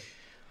legends in there.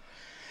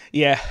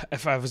 Yeah,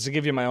 if I was to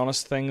give you my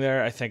honest thing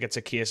there, I think it's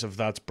a case of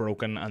that's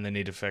broken and they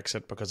need to fix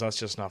it because that's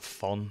just not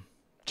fun.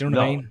 Do you know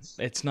what I mean?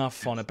 It's not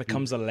fun. It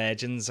becomes a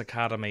Legends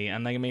Academy.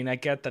 And I mean, I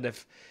get that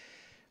if...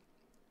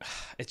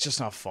 It's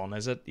just not fun,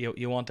 is it?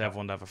 You want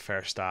everyone to have a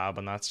fair stab,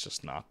 and that's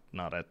just not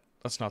it.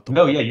 That's not the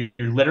way. Yeah,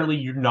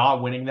 you're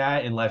not winning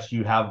that unless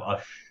you have a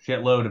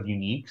shitload of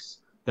uniques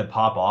that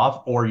pop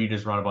off, or you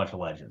just run a bunch of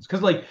legends.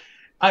 Because like,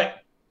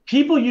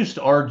 people used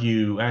to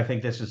argue, and I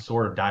think this has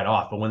sort of died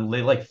off. But when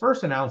they like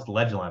first announced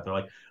Legend Line, they're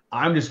like,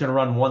 "I'm just gonna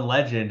run 1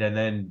 legend and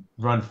then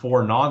run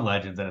 4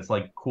 non-legends," and it's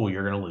like, "Cool,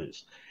 you're gonna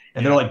lose."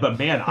 And they're like, "But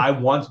man, I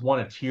once won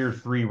a tier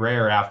 3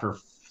 rare after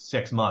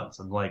 6 months."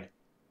 I'm like,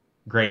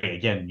 great.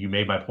 Again, you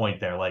made my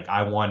point there. Like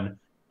I won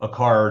a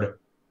card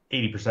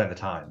 80% of the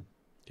time.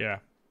 Yeah.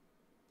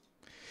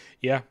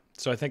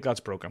 So I think that's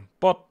broken.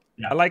 But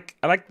I like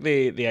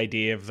the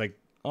idea of like,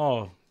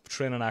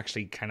 training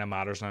actually kind of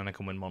matters now and I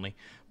can win money.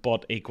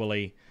 But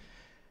equally,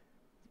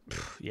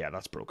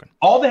 that's broken.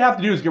 All they have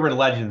to do is get rid of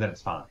legends and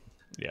it's fine.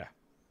 Yeah.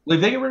 Like,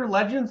 if they get rid of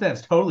legends, then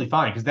it's totally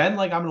fine. Because then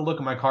like I'm gonna look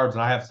at my cards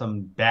and I have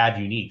some bad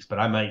uniques, but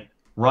I might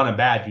run a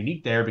bad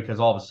unique there because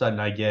all of a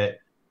sudden I get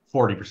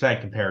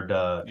 40% compared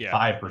to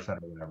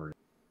 5% or whatever.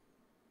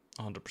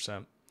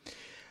 100%.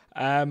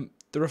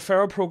 The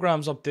referral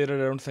program's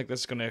updated. I don't think this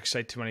is going to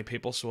excite too many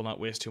people, so we'll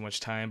not waste too much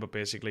time. But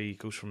basically, it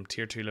goes from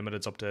tier 2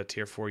 limiteds up to a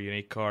tier 4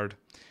 unique card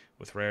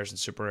with rares and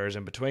super rares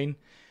in between.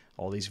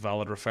 All these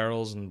valid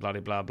referrals and blah,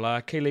 blah,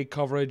 blah. K-League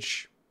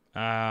coverage.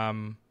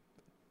 No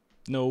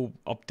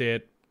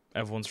update.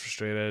 Everyone's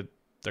frustrated.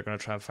 They're going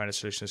to try and find a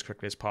solution as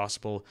quickly as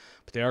possible.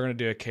 But they are going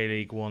to do a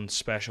K-League 1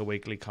 special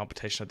weekly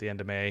competition at the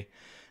end of May.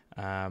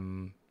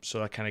 So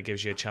that kind of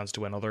gives you a chance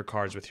to win other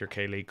cards with your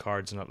K-League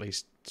cards and at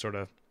least sort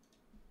of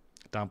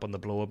dampen the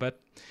blow a bit.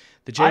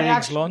 The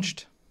J-League's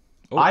launched.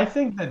 Oh, I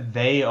think that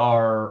they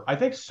are. I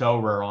think So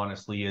Rare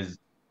honestly is.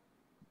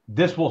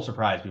 This will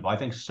surprise people. I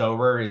think So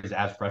Rare is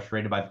as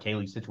frustrated by the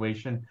K-League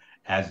situation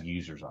as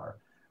users are.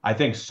 I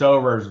think So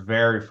Rare is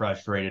very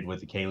frustrated with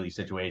the K-League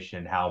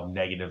situation, how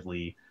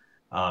negatively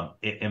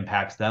it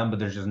impacts them, but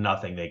there's just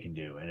nothing they can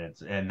do,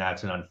 and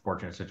that's an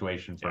unfortunate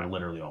situation for yeah.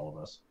 literally all of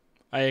us.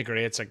 I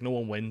agree. It's like no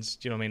one wins.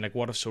 Do you know what I mean? Like,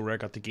 what if So Rare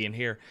got the gain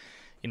here?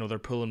 They're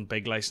pulling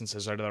big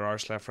licenses out of their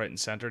arse left, right, and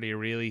center. Do you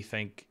really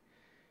think,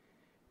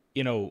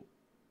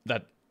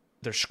 that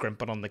they're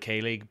scrimping on the K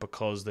League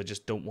because they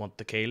just don't want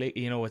the K League?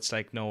 It's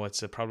like, no,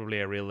 it's probably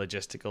a real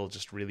logistical,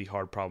 just really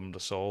hard problem to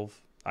solve.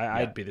 Yeah.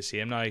 I'd be the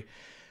same now.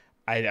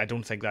 I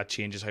don't think that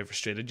changes how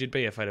frustrated you'd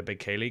be if I had a big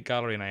K League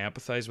gallery, and I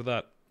empathize with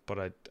that.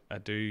 But I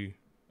do,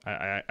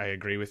 I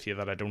agree with you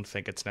that I don't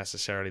think it's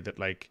necessarily that,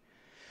 like,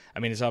 I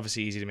mean, it's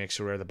obviously easy to make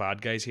So Rare the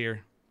bad guys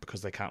here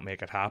because they can't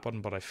make it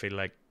happen, but I feel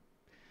like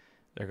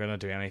they're going to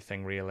do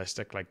anything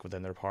realistic, like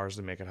within their powers,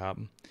 to make it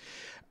happen.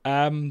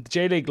 The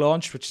J League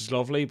launched, which is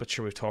lovely, but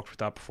sure, we've talked about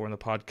that before in the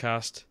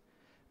podcast.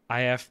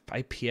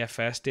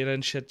 IPFS data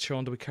and shit,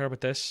 Sean, do we care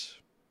about this?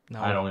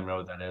 No. I don't even know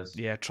what that is.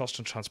 Yeah, trust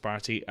and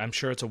transparency. I'm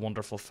sure it's a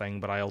wonderful thing,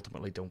 but I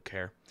ultimately don't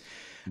care.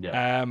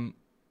 Yeah.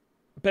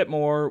 A bit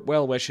more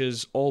well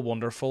wishes, all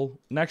wonderful.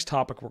 Next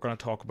topic we're going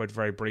to talk about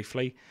very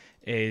briefly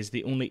is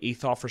the only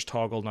ETH offers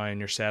toggle now in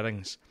your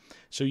settings.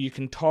 So you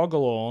can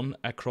toggle on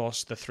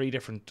across the three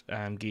different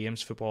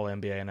games, football,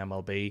 NBA, and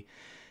MLB.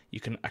 You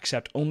can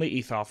accept only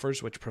ETH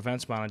offers, which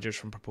prevents managers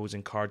from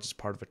proposing cards as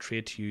part of a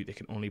trade to you. They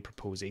can only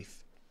propose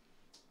ETH.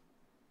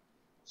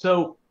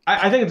 So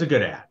I think it's a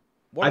good ad.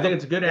 I think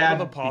it's a good ad.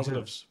 What are the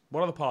positives?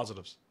 What are the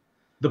positives?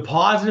 The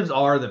positives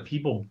are that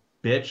people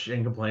bitch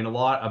and complain a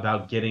lot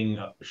about getting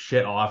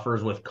shit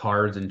offers with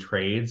cards and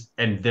trades,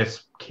 and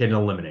this can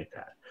eliminate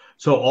that.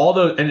 So all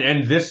those,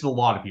 and this is a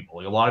lot of people.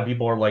 Like, a lot of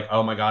people are like,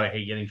 "Oh my god, I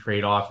hate getting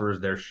trade offers.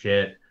 They're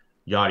shit."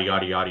 Yada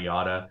yada yada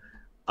yada.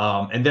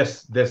 And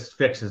this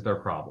fixes their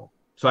problem.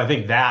 So I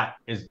think that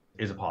is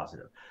a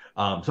positive.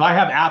 So I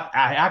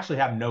actually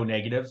have no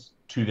negatives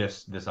to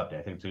this update.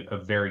 I think it's a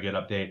very good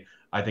update.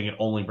 I think it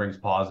only brings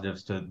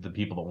positives to the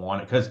people that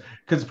want it because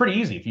it's pretty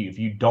easy. If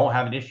you don't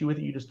have an issue with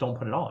it, you just don't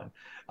put it on.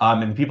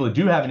 And the people that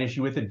do have an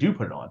issue with it do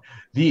put it on.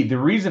 The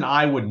reason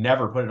I would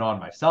never put it on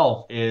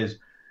myself is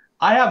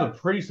I have a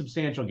pretty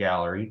substantial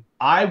gallery.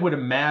 I would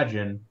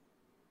imagine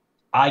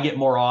I get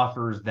more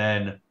offers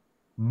than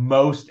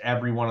most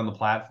everyone on the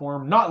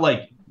platform. Not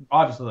like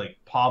obviously like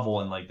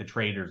Pavel and like the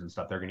traders and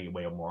stuff, they're gonna get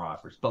way more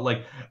offers. But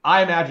like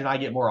I imagine I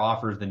get more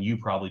offers than you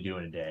probably do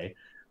in a day.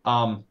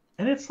 And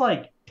it's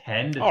like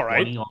 10 to All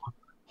 20 right. offers.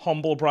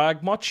 Humble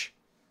brag much?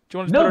 Do you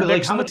want to No, put our but like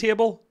dicks on the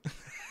table?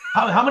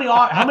 how many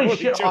I'm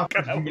shit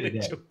joking, offers do you get a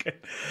day? joking.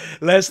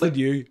 Less Like, than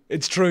you.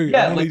 It's true.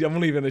 yeah, I'm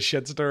only even a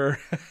shit stir.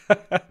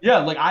 yeah,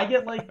 like I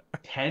get like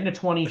 10 to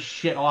 20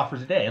 shit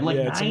offers a day, and like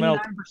Yeah, it's a melt.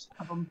 99%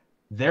 of them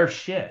they're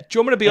shit. Do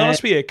you want me to be And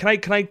honest with you?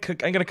 I'm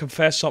going to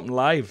confess something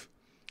live.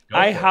 go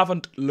I for it.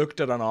 haven't looked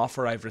at an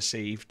offer I've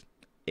received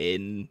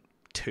in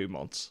 2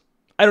 months.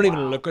 I don't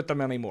even look at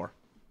them anymore.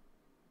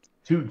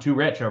 Too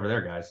rich over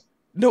there, guys.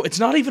 No, it's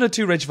not even a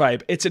too rich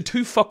vibe. It's a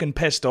too fucking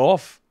pissed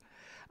off.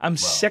 I'm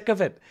sick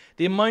of it.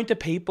 The amount of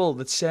people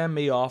that send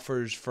me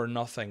offers for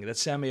nothing, that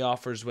send me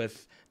offers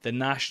with the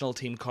national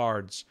team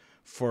cards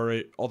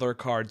for other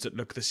cards that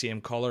look the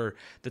same color,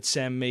 that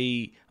send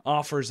me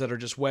offers that are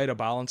just way out of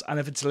balance. And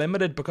if it's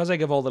limited, because I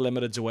give all the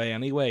limiteds away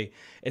anyway,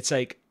 it's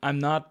like I'm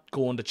not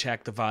going to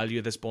check the value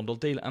of this bundle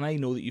deal. And I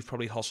know that you've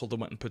probably hustled and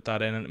went and put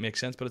that in and it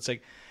makes sense, but it's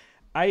like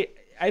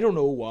I don't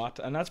know what,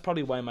 and that's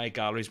probably why my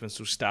gallery's been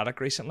so static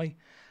recently.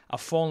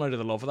 I've fallen out of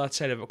the love of that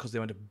side of it because the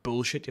amount of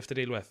bullshit you have to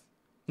deal with.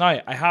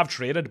 Now, I have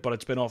traded, but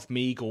it's been off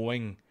me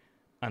going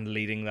and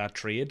leading that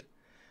trade.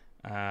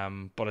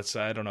 But it's,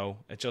 I don't know,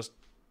 it's just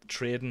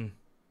trading.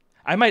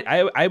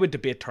 I would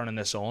debate turning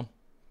this on.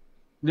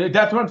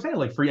 That's what I'm saying.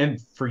 Like for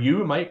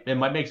you, it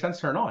might make sense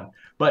to turn on.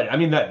 But I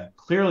mean that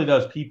clearly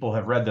those people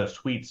have read those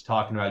tweets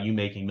talking about you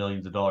making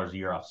millions of dollars a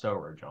year off So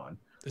Rare, John.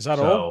 Is that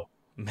So, all?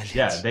 Millions.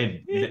 Yeah,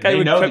 I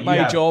would know quit that my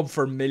you have job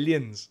for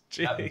millions.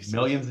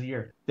 millions a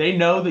year. They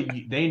know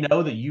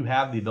that you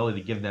have the ability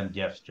to give them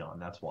gifts, John.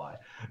 That's why.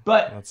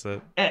 But That's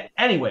it.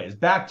 Anyways,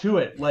 back to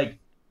it. Like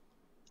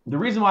the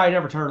reason why I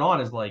never turn it on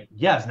is like,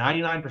 yes,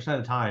 99%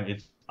 of the time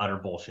it's utter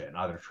bullshit and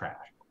utter trash.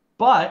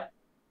 But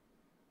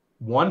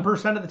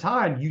 1% of the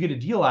time you get a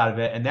deal out of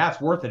it, and that's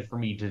worth it for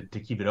me to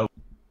keep it open.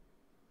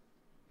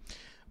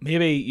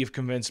 Maybe you've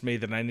convinced me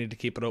that I need to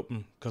keep it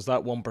open because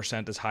that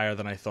 1% is higher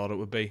than I thought it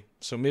would be.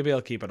 So maybe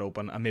I'll keep it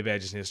open, and maybe I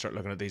just need to start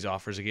looking at these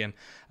offers again.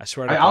 I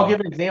swear to God. I'll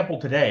give an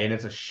example today, and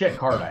it's a shit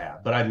card I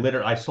have, but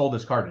I sold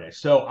this card today.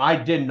 So I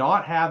did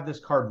not have this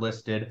card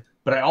listed,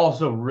 but I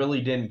also really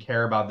didn't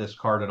care about this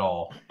card at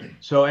all.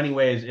 So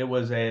anyways, it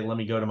was let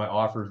me go to my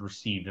offers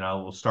received, and I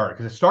will start it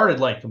because it started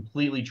like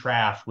completely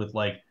trash with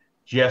like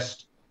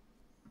just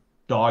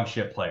dog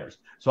shit players.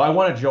 So I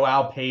wanted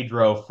Joao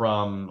Pedro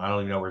from, I don't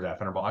even know where's that,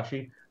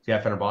 Fenerbahce? Yeah,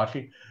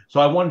 Fenerbahce. So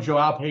I won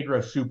Joao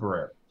Pedro super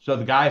rare. So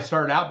the guy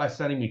started out by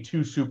sending me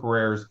 2 super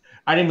rares.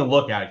 I didn't even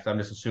look at it because I'm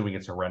just assuming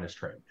it's a horrendous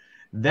trade.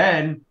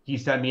 Then he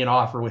sent me an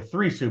offer with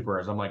 3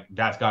 supers. I'm like,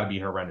 that's got to be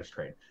a horrendous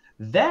trade.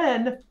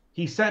 Then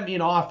he sent me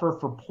an offer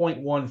for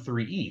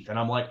 0.13 ETH. And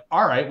I'm like,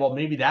 all right, well,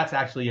 maybe that's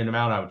actually an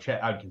amount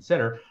I would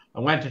consider. I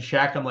went to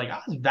check. I'm like, oh,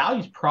 his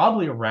value's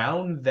probably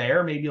around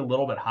there, maybe a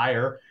little bit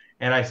higher.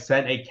 And I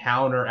sent a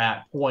counter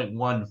at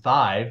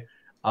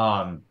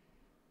 0.15.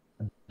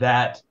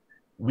 That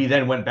we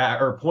then went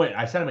back or point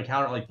I sent him a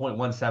counter at like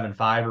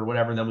 0.175 or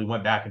whatever, and then we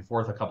went back and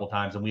forth a couple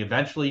times and we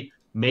eventually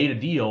made a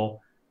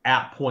deal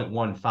at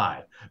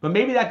 0.15. But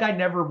maybe that guy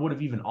never would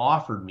have even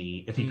offered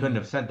me if he couldn't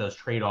have sent those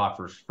trade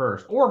offers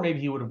first, or maybe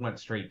he would have went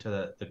straight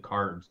to the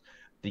cards,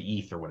 the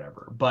ETH or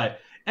whatever. But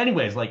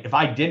anyways, like if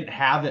I didn't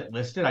have it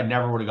listed, I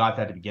never would have got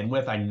that to begin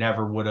with. I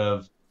never would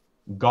have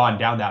gone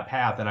down that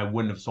path, and I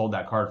wouldn't have sold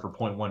that card for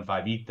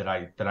 0.15 ETH that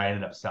I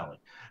ended up selling.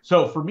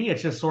 So for me,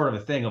 it's just sort of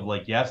a thing of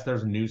like, yes,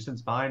 there's a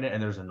nuisance behind it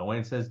and there's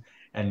annoyances,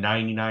 and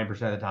 99% of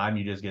the time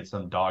you just get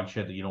some dog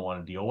shit that you don't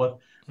want to deal with.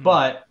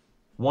 But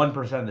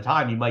 1% of the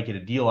time you might get a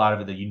deal out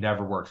of it that you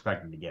never were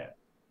expecting to get.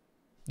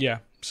 Yeah.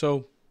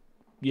 So,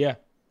 yeah,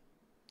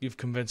 you've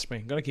convinced me.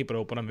 I'm gonna keep it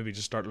open and maybe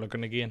just start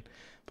looking again.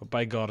 But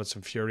by God, it's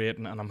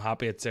infuriating, and I'm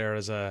happy it's there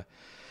as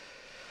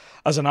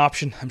an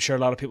option. I'm sure a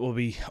lot of people will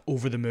be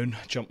over the moon,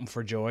 jumping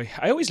for joy.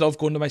 I always love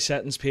going to my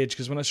settings page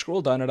because when I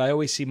scroll down it, I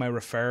always see my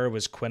referrer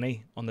was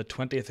Quinny on the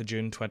 20th of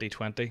June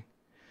 2020.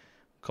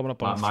 Coming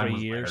up on 3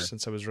 years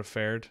since I was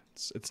referred.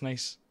 It's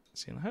nice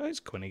seeing how is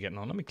Quinny getting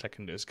on. Let me click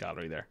into his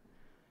gallery there.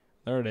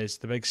 There it is,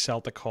 the big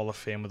Celtic Hall of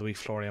Fame with the wee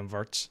Florian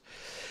Wirtz.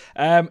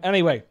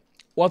 Anyway,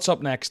 what's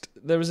up next?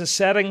 There was a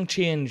setting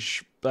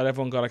change that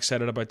everyone got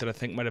excited about that I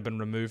think might have been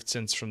removed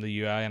since from the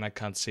UI, and I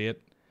can't see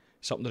it.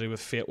 Something to do with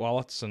Fate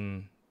wallets,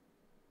 and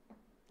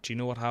do you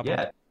know what happened?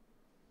 Yeah.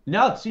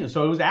 No,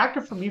 so it was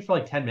active for me for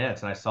like 10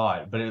 minutes and I saw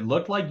it, but it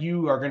looked like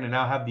you are going to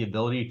now have the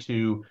ability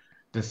to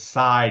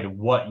decide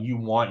what you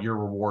want your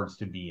rewards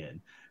to be in.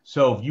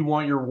 So if you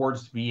want your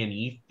rewards to be in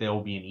ETH,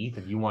 they'll be in ETH.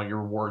 If you want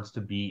your rewards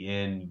to be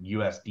in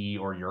USD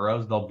or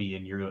euros, they'll be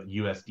in your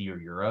USD or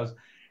euros.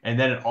 And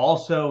then it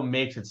also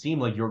makes it seem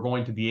like you're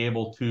going to be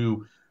able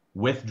to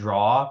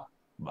withdraw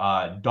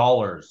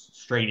dollars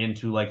straight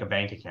into like a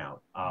bank account,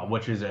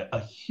 which is a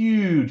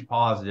huge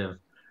positive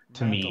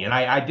to me. And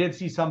I did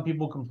see some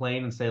people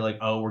complain and say like,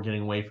 oh, we're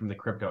getting away from the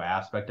crypto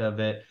aspect of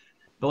it.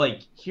 But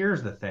like,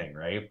 here's the thing,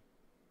 right?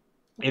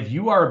 If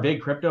you are a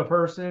big crypto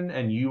person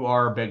and you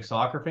are a big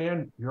soccer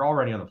fan, you're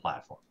already on the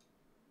platform.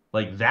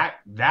 Like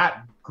that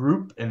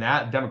group and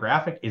that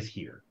demographic is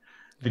here.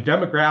 The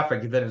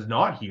demographic that is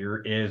not here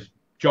is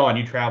John,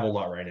 you travel a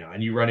lot right now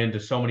and you run into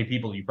so many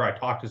people you probably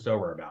talked to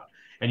Sober about.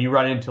 And you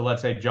run into,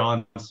 let's say,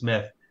 John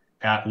Smith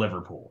at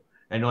Liverpool.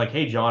 And you're like,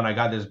 hey, John, I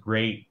got this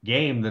great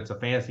game that's a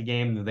fantasy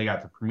game. They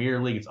got the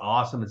Premier League. It's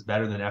awesome. It's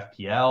better than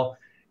FPL.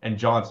 And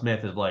John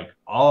Smith is like,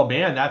 oh,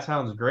 man, that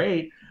sounds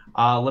great.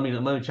 Let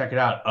me check it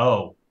out.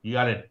 Oh, you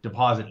got to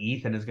deposit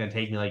ETH, and it's going to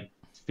take me like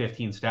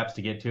 15 steps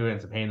to get to it. And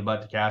it's a pain in the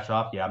butt to cash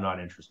off. Yeah, I'm not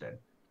interested.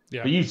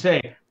 Yeah. But you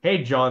say,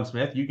 hey, John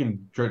Smith, you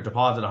can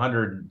deposit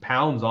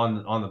 £100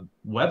 on the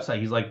website.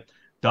 He's like,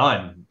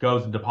 done,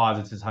 goes and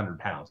deposits his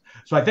 £100.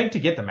 So I think to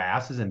get the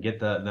masses and get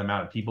the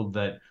amount of people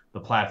that the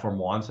platform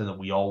wants and that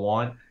we all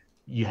want,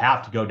 you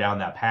have to go down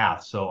that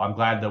path. So I'm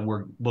glad that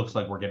looks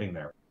like we're getting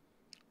there.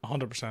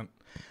 100%.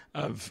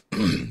 I've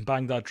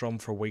banged that drum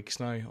for weeks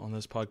now on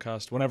this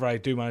podcast. Whenever I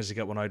do manage to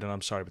get one out, and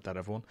I'm sorry about that,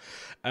 everyone.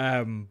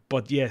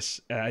 But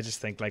yes, I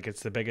just think like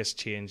it's the biggest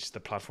change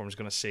the platform is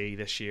going to see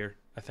this year.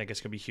 I think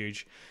it's going to be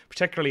huge.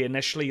 Particularly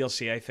initially, you'll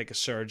see, I think, a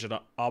surge at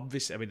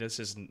obviously, I mean, this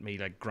isn't me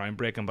like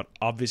groundbreaking, but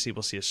obviously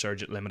we'll see a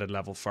surge at limited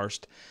level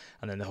first.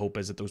 And then the hope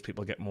is that those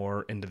people get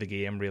more into the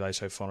game, realize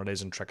how fun it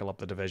is, and trickle up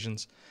the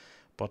divisions.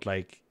 But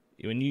like,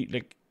 when you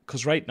like,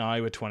 because right now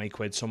with 20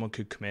 quid, someone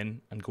could come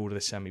in and go to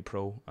the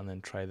semi-pro and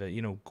then try the,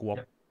 go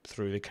up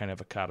through the kind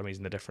of academies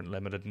and the different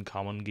limited and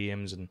common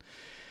games and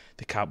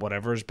the cap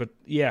whatevers. But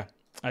yeah,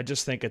 I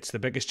just think it's the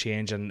biggest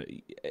change.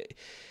 And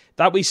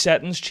that wee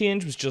settings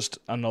change was just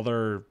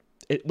another...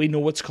 we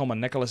know it's coming.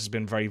 Nicholas has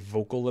been very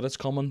vocal that it's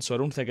coming. So I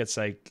don't think it's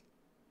like...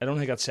 I don't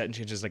think that setting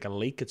change is like a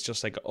leak. It's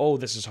just like, oh,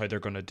 this is how they're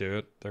going to do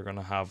it. They're going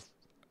to have...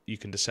 You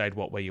can decide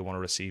what way you want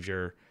to receive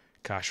your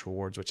cash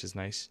rewards, which is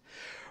nice.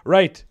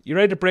 Right, you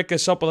ready to break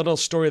us up with a little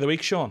story of the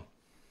week, Sean?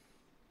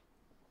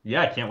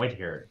 Yeah, I can't wait to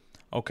hear it.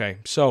 Okay,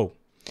 so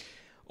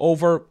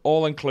over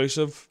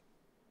all-inclusive,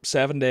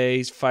 7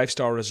 days,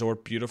 5-star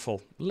resort,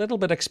 beautiful. A little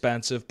bit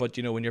expensive, but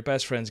when your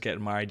best friend's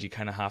getting married, you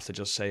kind of have to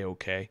just say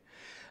okay.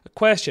 A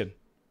question.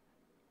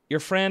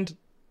 Your friend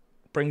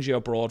brings you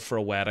abroad for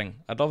a wedding.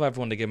 I'd love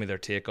everyone to give me their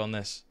take on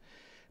this.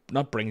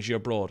 Not brings you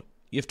abroad.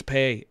 You have to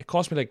pay. It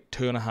cost me like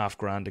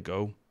 $2,500 to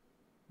go.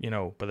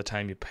 By the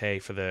time you pay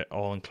for the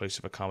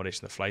all-inclusive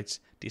accommodation, the flights,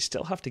 do you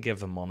still have to give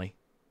them money?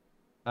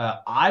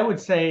 I would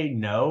say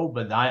no,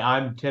 but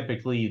I'm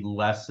typically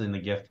less in the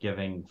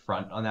gift-giving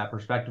front on that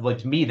perspective. Like,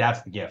 to me,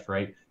 that's the gift,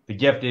 right? The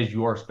gift is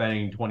you're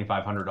spending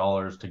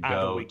 $2,500 to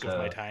go the week of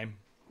my time.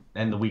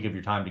 And the week of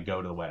your time to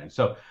go to the wedding.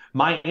 So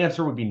my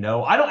answer would be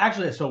no. I don't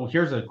actually. So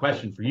here's a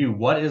question for you.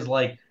 What is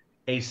like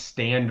a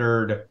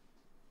standard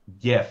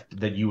gift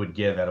that you would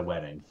give at a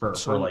wedding for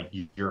So like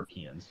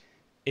Europeans?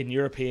 in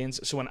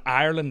Europeans, so in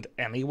Ireland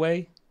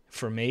anyway,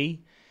 for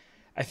me,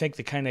 I think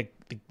the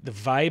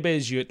vibe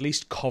is you at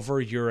least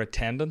cover your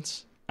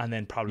attendance and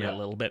then probably a Yeah,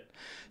 little bit.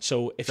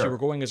 So if you were sure.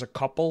 going as a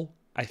couple,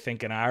 I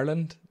think in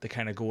Ireland the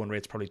kind of going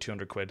rate's probably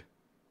 200 quid.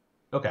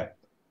 Okay.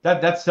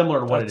 That's similar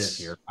to what it is That's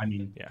here. I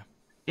mean, yeah.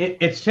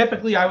 it's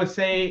typically, I would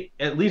say,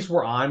 at least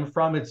where I'm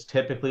from, it's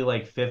typically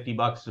like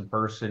 $50 a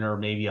person or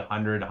maybe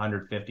 100,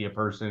 150 a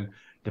person,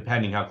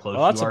 depending how Well, close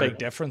you that's a are. big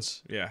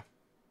difference. Yeah.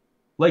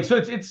 Like, so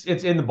it's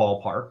in the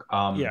ballpark.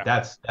 Yeah.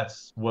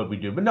 That's what we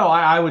do. But no,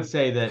 I would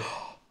say that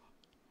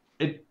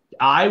it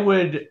I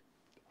would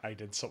I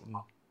did something.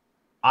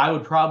 I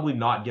would probably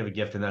not give a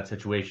gift in that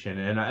situation.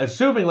 And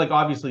assuming, like,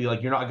 obviously,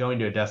 like, you're not going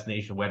to a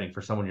destination wedding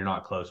for someone you're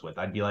not close with,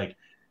 I'd be like,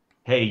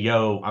 hey,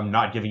 yo, I'm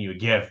not giving you a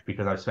gift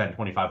because I've spent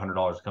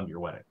 $2,500 to come to your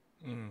wedding.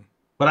 Mm.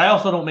 But I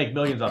also don't make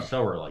millions off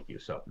sower like you.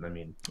 So, I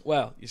mean,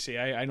 Well, you see,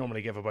 I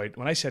normally give about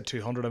when I said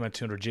 200, I meant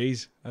 200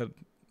 G's.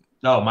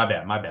 no, my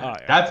bad, my Oh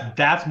bad. yeah.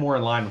 That's more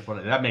in line with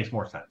what that makes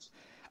more sense.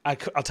 I'll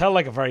tell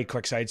like a very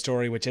quick side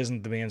story, which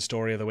isn't the main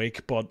story of the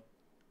week, but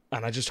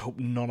and I just hope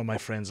none of my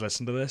friends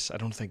listen to this. I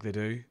don't think they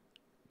do,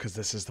 because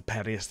this is the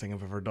pettiest thing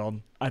I've ever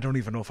done. I don't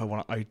even know if I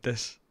want to out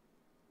this.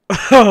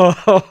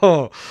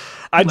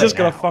 I'm just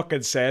gonna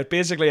fucking say it.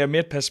 Basically, a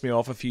mate pissed me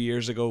off a few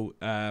years ago.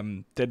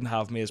 Didn't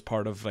have me as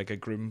part of like a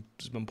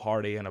groomsman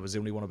party, and I was the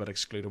only one about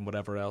excluding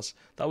whatever else.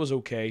 That was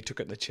okay.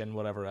 Took it in the chin,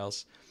 whatever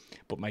else.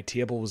 But my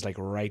table was like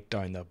right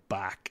down the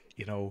back,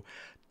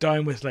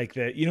 down with like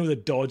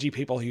the dodgy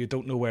people who you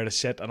don't know where to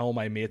sit, and all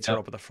my mates are Yep.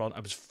 up at the front. I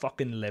was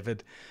fucking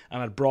livid,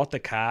 and I'd brought the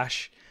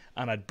cash.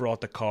 And I'd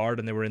brought the card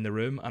and they were in the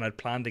room and I'd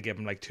planned to give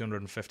him like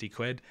 250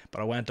 quid, but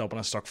I went up and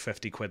I stuck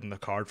 50 quid in the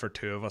card for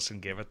two of us and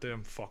gave it to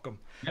him. Fuck him.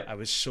 Yep. I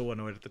was so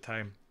annoyed at the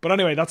time. But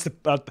anyway, that's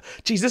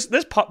geez,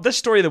 this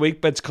story of the week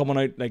bit's coming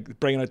out,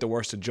 like bringing out the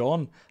worst of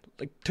John.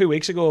 Like 2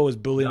 weeks ago I was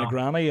bullying a No.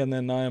 granny and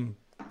then now I'm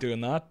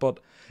doing that. But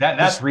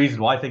That's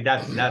reasonable. I think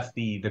that's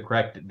the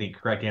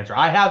correct answer.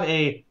 I have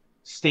a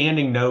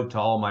standing note to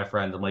all my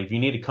friends. I'm like, if you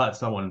need to cut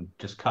someone,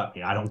 just cut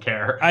me. I don't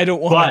care. I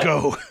don't want But to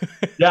go.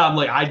 yeah, I'm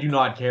like, I do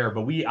not care.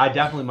 But I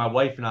definitely, my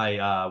wife and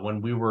I,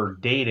 when we were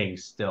dating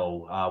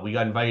still, we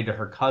got invited to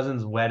her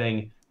cousin's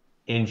wedding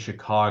in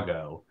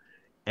Chicago,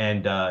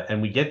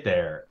 and we get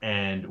there,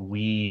 and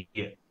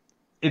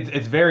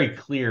it's very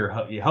clear.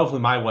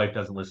 Hopefully, my wife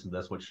doesn't listen to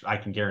this, which I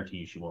can guarantee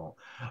you she won't.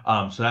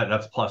 So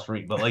that's a plus for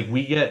me. But like,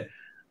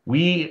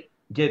 we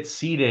get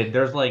seated.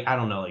 There's like, I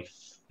don't know, like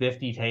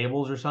 50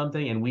 tables or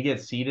something, and we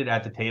get seated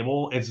at the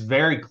table. It's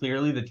very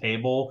clearly the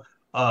table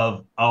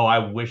of, oh, I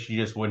wish you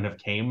just wouldn't have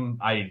came.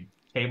 I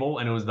table,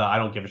 and it was the I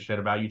don't give a shit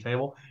about you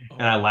table.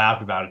 And I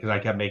laughed about it because I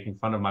kept making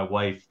fun of my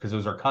wife because it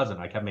was her cousin.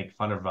 I kept making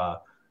fun of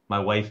my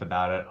wife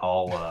about it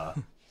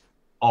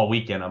all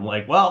weekend. I'm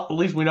like, well, at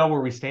least we know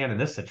where we stand in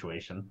this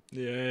situation.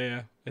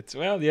 Yeah. It's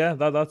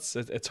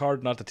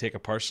hard not to take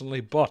it personally,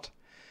 but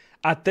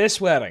at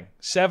this wedding,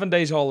 7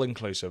 days all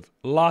inclusive,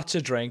 lots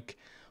of drink,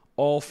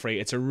 all free.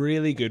 It's a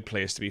really good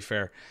place, to be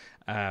fair.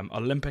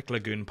 Olympic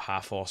Lagoon,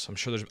 Paphos. I'm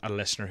sure there's a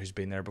listener who's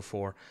been there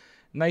before.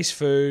 Nice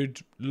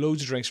food,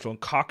 loads of drinks flowing,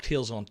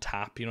 cocktails on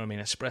tap. You know what I mean?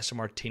 Espresso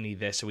martini,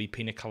 this, a wee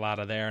pina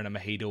colada there, and a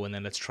mojito, and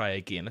then let's try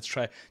again. Let's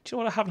try. Do you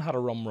know what? I haven't had a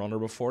rum runner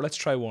before. Let's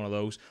try one of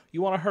those.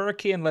 You want a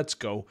hurricane? Let's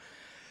go.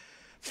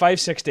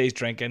 5-6 days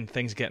drinking,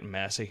 things getting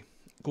messy.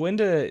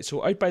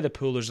 So out by the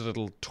pool, there's a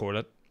little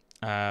toilet.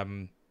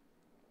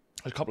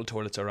 There's a couple of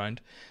toilets around,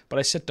 but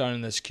I sit down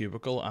in this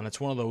cubicle and it's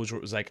one of those where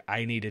it was like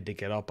I needed to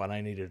get up and I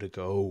needed to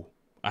go.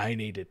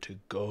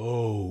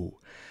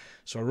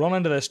 So I run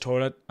into this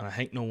toilet and I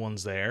think no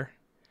one's there.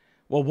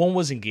 Well, one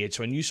was engaged,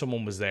 so I knew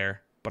someone was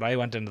there, but I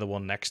went into the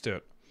one next to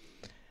it.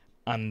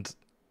 And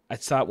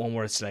it's that one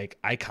where it's like,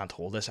 I can't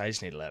hold this, I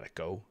just need to let it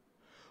go.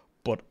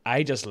 But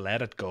I just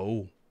let it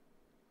go.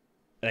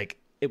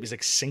 Like, it was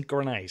like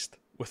synchronized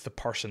with the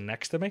person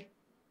next to me.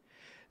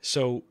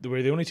 So they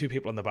were the only two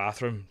people in the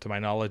bathroom, to my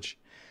knowledge,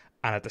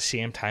 and at the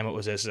same time it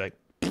was this like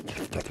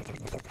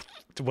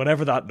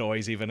whatever that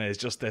noise even is,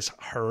 just this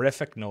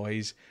horrific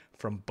noise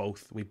from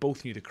both. We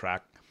both knew the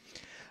crack,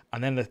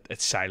 and then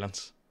it's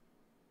silence,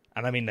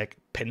 and I mean like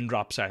pin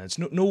drop silence.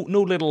 No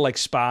little like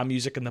spa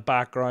music in the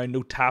background,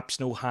 no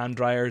taps, no hand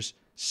dryers,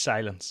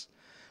 silence,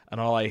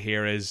 and all I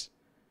hear is,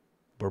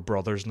 "We're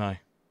brothers now."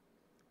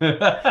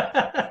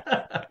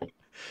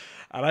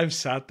 And I'm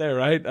sat there,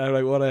 right? I'm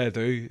like, what do I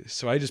do?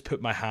 So I just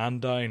put my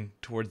hand down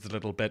towards the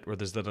little bit where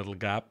there's the little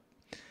gap.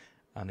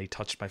 And he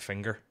touched my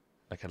finger,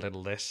 like a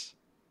little this.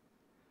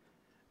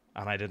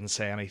 And I didn't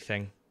say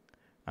anything.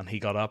 And he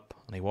got up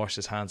and he washed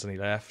his hands and he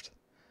left.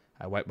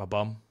 I wiped my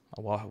bum.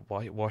 I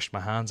washed my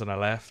hands and I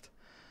left.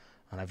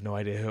 And I have no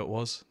idea who it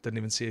was. Didn't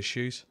even see his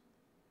shoes.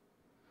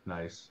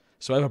 Nice.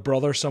 So I have a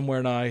brother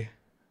somewhere now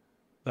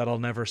that I'll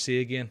never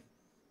see again.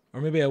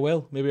 Or maybe I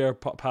will. Maybe our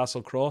paths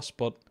will cross,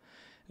 but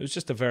it was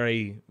just a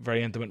very,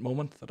 very intimate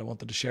moment that I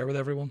wanted to share with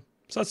everyone.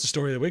 So that's the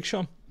story of the week,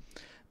 Sean.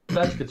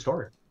 That's a good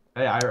story.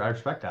 Hey, I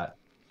respect that.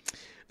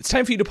 It's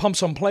time for you to pump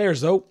some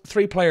players, though.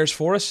 3 players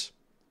for us.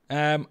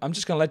 I'm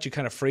just going to let you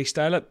kind of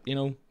freestyle it. You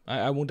know,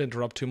 I won't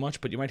interrupt too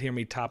much, but you might hear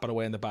me tapping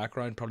away in the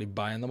background, probably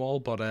buying them all.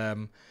 But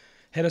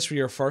hit us for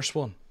your first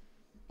one.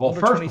 Well,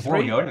 Under first, 23? before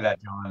we go into that,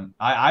 John,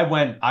 I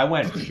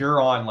went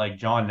pure on like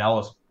John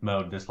Nellis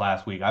mode this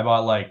last week. I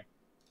bought like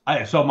I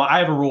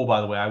have a rule,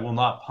 by the way. I will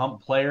not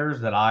pump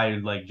players that I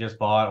like just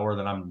bought or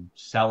that I'm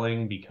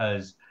selling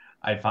because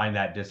I find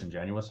that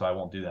disingenuous. So I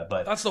won't do that.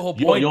 But That's the whole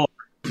point.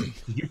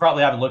 You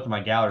probably haven't looked at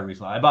my gallery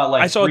recently. I bought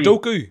like I saw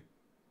Doku.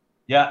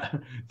 Yeah,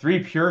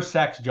 3 pure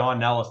sex John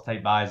Nellis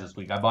type buys this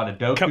week. I bought a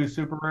Doku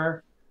super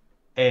rare,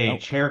 a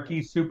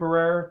Cherokee super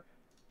rare,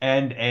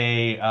 and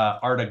a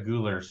Arda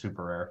Guler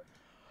super rare.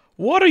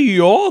 What are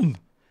you on?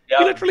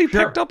 Yeah, you literally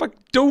picked up a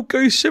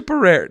Doku super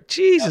rare.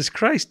 Jesus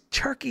Christ,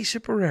 Cherokee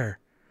super rare.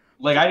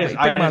 Like I just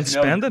know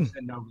spending. you're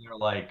sitting over there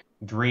like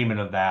dreaming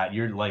of that.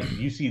 You're like,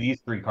 you see these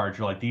 3 cards,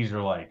 you're like, these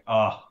are like,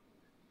 oh,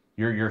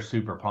 you're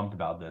super pumped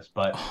about this.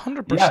 But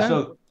 100%.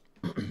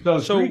 Yeah,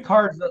 so 3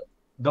 cards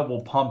that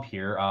will pump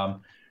here.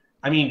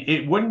 I mean,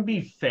 it wouldn't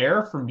be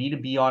fair for me to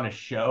be on a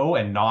show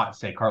and not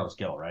say Carlos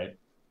Gil, right?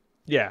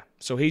 Yeah,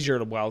 so he's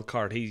your wild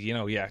card. He's,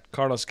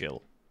 Carlos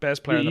Gil,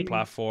 best player on the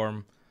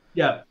platform.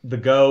 Yeah, the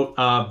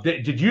GOAT.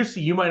 Did you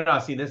see? You might not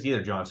have seen this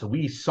either, John. So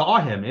we saw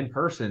him in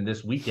person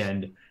this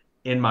weekend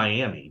in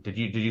Miami. Did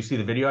you see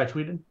the video I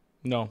tweeted?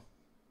 No.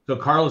 So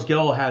Carlos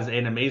Gil has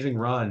an amazing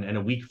run and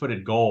a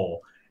weak-footed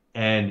goal,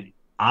 and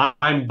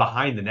I'm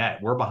behind the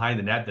net. We're behind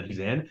the net that he's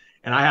in,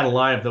 and I had a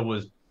lineup that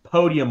was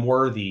podium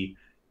worthy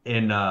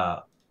in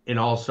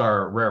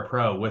All-Star Rare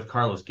Pro with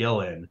Carlos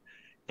Gil in,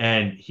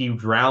 and he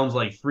drowns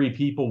like 3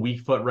 people,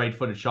 weak foot,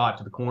 right-footed shot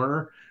to the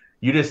corner.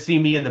 You just see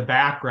me in the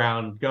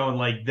background going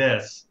like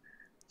this,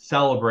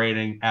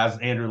 celebrating as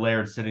Andrew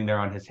Laird's sitting there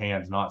on his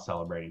hands, not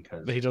celebrating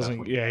because he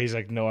doesn't. Yeah, he's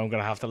like, no, I'm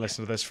gonna have to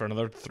listen to this for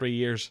another 3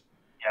 years.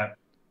 Yeah,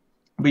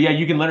 but yeah,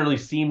 you can literally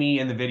see me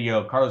in the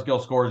video. Carlos Gil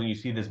scores, and you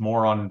see this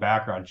moron in the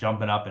background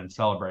jumping up and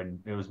celebrating.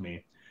 It was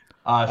me.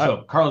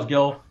 So Carlos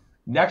Gil.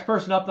 Next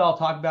person up that I'll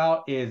talk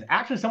about is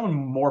actually someone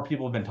more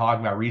people have been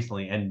talking about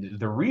recently, and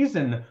the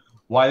reason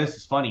why this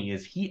is funny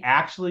is he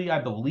actually, I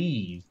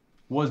believe,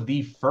 was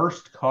the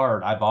first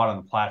card I bought on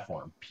the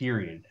platform,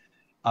 period.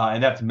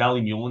 And that's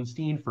Melly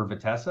Muhlenstein for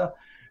Vitesse.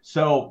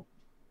 So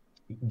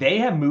they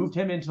have moved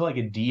him into like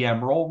a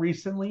DM role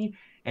recently,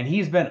 and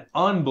he's been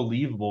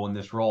unbelievable in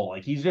this role.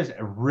 Like he's just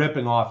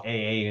ripping off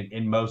AA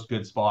in most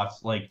good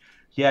spots. Like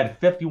he had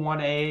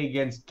 51 AA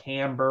against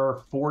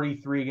Camber,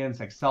 43 against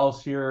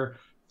Excelsior,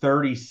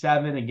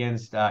 37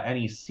 against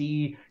NEC.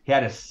 He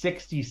had a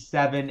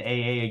 67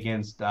 AA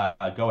against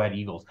Go Ahead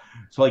Eagles.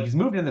 So like he's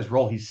moved in this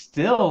role. He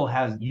still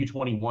has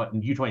U21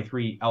 and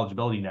U23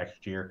 eligibility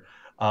next year.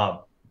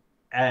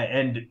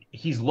 And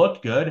he's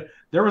looked good.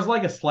 There was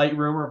like a slight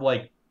rumor of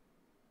like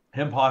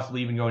him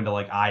possibly even going to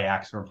like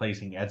Ajax and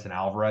replacing Edson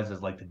Alvarez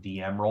as like the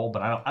DM role,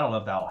 but I don't know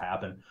if that'll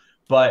happen.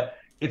 But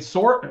it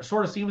sort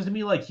of seems to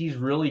me like he's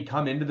really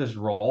come into this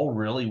role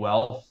really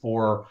well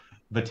for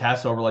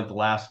Vitesse over like the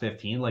last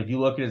 15. Like if you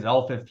look at his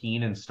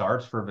L15 and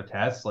starts for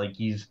Vitesse, like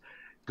he's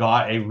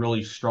got a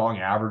really strong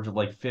average of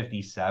like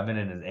 57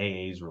 and his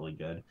AA is really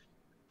good.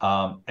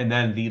 And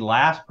then the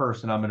last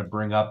person I'm going to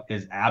bring up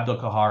is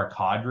Abdelkahar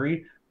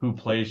Kadri, who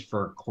plays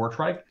for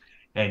Kortrijk,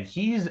 and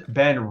he's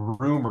been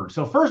rumored.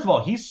 So first of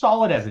all, he's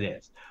solid as it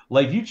is.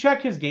 Like if you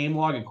check his game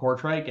log at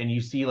Kortrijk and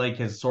you see like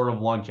his sort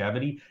of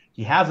longevity,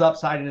 he has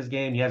upside in his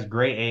game. He has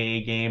great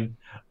AA game.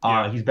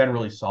 He's been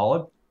really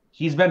solid.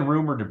 He's been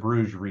rumored to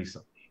Bruges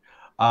recently.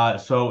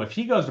 So if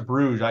he goes to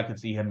Bruges, I could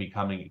see him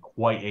becoming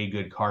quite a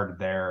good card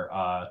there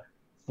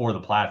for the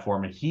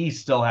platform. And he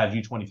still has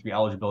U23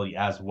 eligibility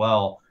as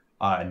well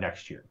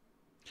next year.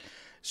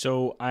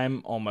 So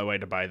I'm on my way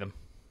to buy them.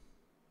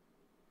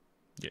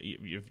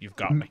 You've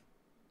got me.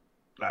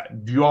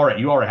 You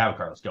already have a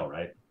Carlos Gil,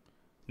 right?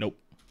 Nope.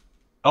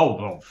 Oh,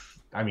 well,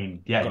 I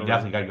mean, yeah, you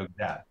definitely got to go get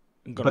that.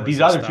 But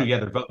these other two,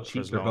 they're both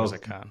cheap. They're both.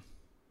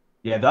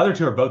 Yeah, the other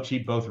two are both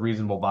cheap, both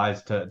reasonable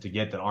buys to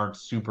get that aren't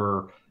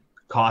super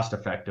cost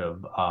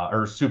effective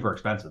or super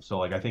expensive. So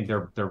like I think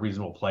they're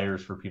reasonable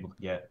players for people to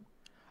get.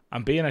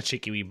 I'm being a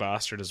cheeky wee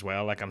bastard as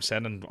well. Like I'm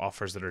sending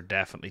offers that are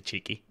definitely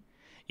cheeky.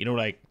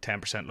 Like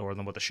 10% lower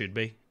than what they should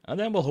be. And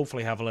then we'll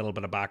hopefully have a little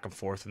bit of back and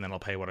forth and then I'll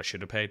pay what I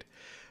should have paid.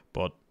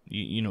 But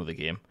you know the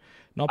game.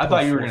 I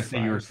thought you were going to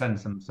say you were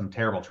sending some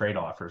terrible trade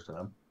offers to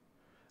them.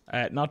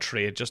 Not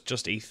trade,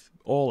 just ETH.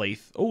 All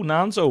ETH. Oh,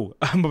 Nanzo.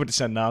 I'm about to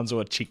send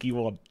Nanzo a cheeky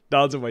one.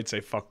 Nanzo might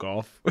say fuck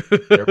off.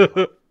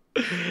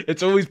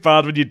 It's always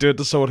bad when you do it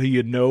to someone who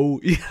you know.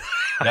 Yep.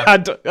 I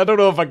don't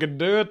know if I can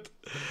do it.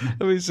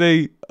 Let me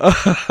see.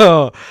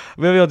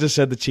 Maybe I'll just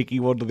send the cheeky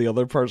one to the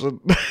other person.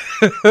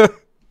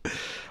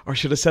 Or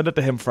should I send it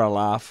to him for a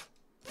laugh?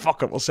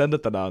 Fuck it, we'll send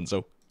it to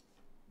Nanzo.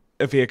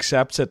 If he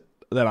accepts it,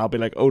 then I'll be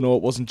like, oh no,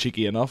 it wasn't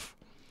cheeky enough.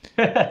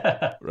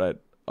 Right.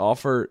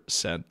 Offer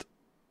sent.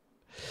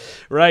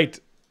 Right.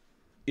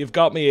 You've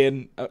got me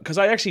in. Because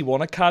I actually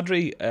won a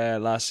Kadri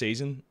last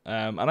season.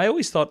 And I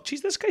always thought,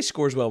 geez, this guy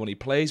scores well when he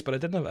plays, but I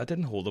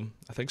didn't hold him.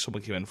 I think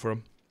someone came in for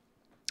him.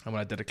 And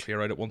when I did a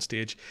clear out at one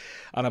stage,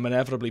 and I'm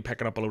inevitably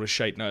picking up a load of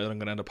shite now that I'm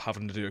going to end up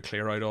having to do a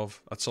clear out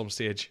of at some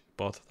stage,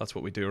 but that's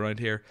what we do around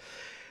here.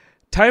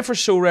 Time for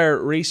So Rare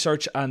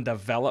research and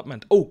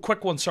development. Oh,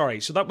 quick one, sorry.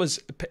 So that was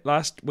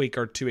last week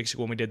or 2 weeks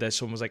ago when we did this.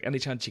 Someone was like, any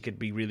chance you could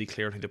be really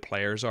clear on who the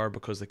players are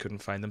because they couldn't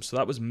find them. So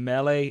that was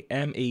Melle,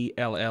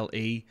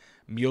 Melle,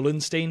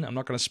 Muhlenstein. I'm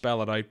not going to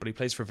spell it out, but he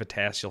plays for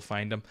Vitesse. You'll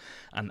find him.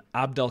 And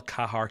Abdel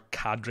Kahar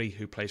Kadri,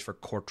 who plays for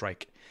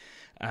Kortrijk.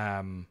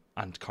 And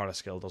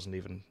Carlisle doesn't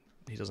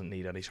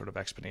need any sort of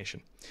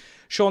explanation.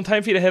 Sean,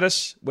 time for you to hit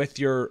us with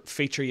your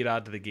feature you'd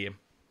add to the game.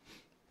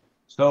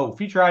 So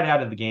feature I'd add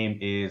to the game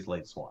is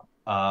Late Swap.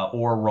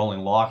 Or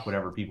Rolling Lock,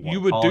 whatever people want to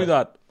call it. You would do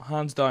that,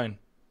 hands down.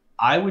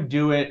 I would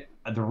do it.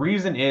 The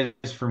reason is,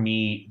 for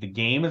me, the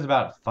game is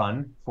about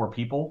fun for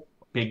people.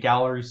 Big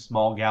galleries,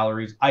 small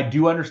galleries. I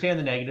do understand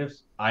the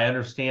negatives. I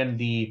understand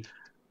the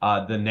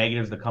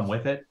negatives that come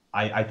with it.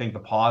 I think the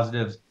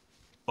positives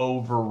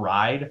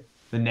override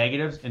the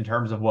negatives in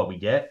terms of what we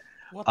get.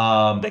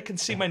 What? They can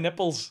see my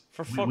nipples,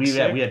 for fuck's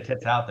sake. We had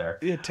tits out there.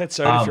 Yeah, tits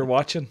out if you're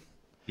watching.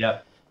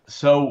 Yep.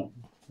 So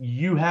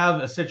you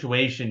have a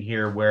situation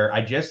here where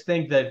I just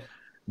think that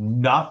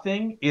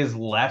nothing is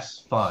less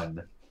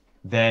fun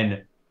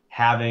than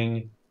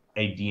having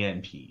a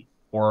DNP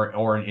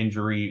or an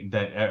injury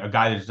that a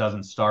guy that just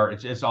doesn't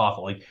start. It's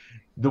awful. Like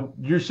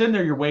you're sitting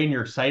there, you're waiting,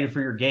 you're excited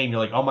for your game. You're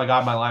like, oh my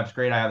God, my lineup's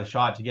great. I have the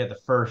shot to get the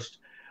first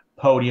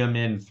podium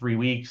in 3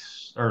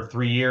 weeks or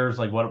 3 years.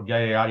 Like what,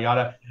 yada, yada,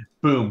 yada.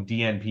 Boom,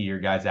 DNP, your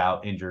guy's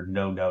out, injured,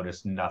 no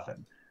notice,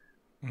 nothing.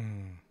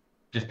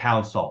 Just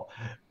pound salt.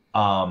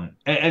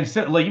 And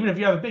so, like, even if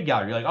you have a big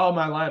gallery, you're like, oh,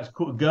 my lineup's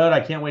cool, good. I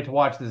can't wait to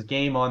watch this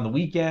game on the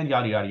weekend,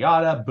 yada, yada,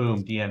 yada.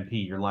 Boom,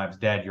 DNP, your lineup's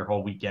dead. Your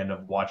whole weekend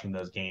of watching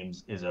those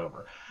games is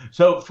over.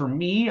 So for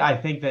me, I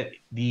think that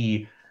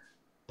the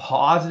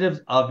positives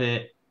of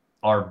it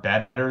are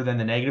better than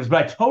the negatives.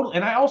 But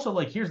I also,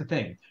 like, here's the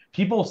thing.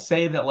 People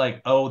say that,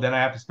 like, oh, then I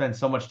have to spend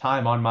so much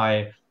time on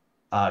my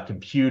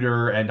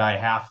computer and I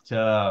have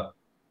to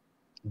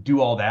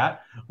do all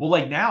that. Well,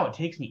 like, now it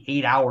takes me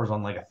 8 hours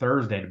on, like, a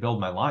Thursday to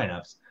build my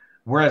lineups.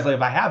 Whereas, like,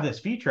 if I have this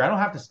feature, I don't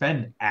have to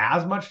spend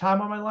as much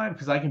time on my line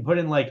because I can put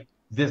in, like,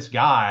 this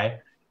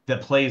guy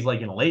that plays, like,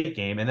 in a late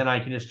game, and then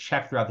I can just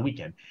check throughout the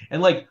weekend.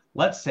 And, like,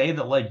 let's say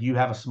that, like, you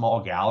have a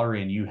small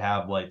gallery and you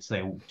have, like,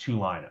 say, 2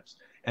 lineups,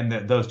 and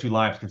those 2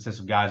 lineups consist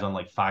of guys on,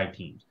 like, 5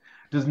 teams.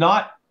 Does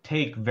not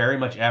take very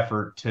much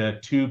effort to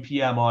 2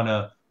 p.m. on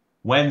a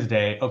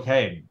Wednesday.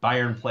 Okay,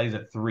 Bayern plays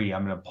at 3.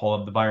 I'm going to pull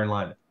up the Bayern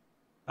lineup.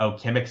 Oh,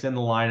 Kimmich's in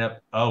the lineup.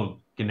 Oh,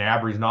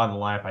 Gnabry's not in the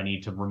lineup. I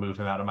need to remove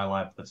him out of my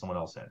lineup, put someone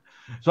else in.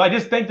 So I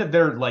just think that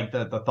there's like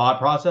the thought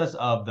process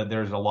of that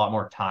there's a lot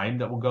more time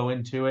that will go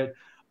into it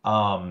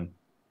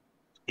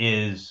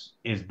is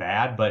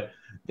bad. But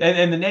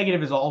and the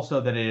negative is also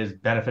that it is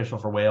beneficial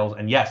for Wales.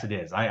 And yes, it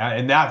is.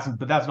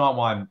 But that's not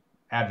why I'm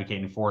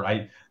advocating for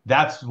it.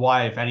 That's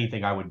why, if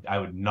anything, I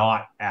would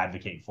not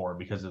advocate for it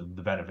because of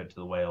the benefit to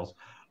the Wales.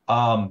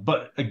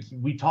 But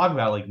we talk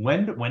about, like,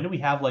 when do we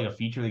have, like, a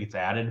feature that gets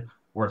added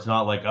where it's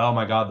not like, oh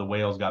my God, the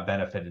Wales got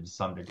benefited to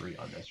some degree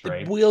on this,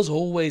 right? The Wales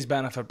always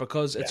benefit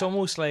because it's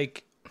almost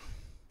like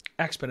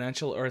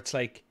exponential, or it's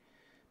like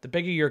the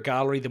bigger your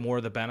gallery, the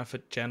more the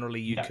benefit generally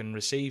you can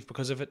receive.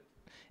 Because if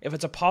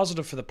it's a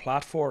positive for the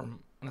platform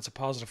and it's a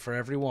positive for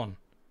everyone,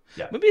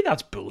 maybe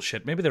that's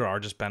bullshit. Maybe there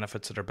are just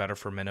benefits that are better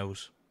for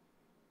minnows.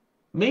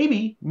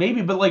 Maybe,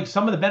 but like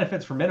some of the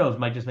benefits for minnows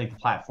might just make the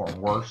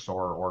platform worse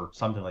or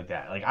something like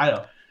that. Like, I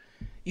don't.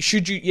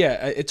 Should you?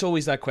 Yeah, it's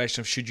always that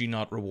question of should you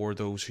not reward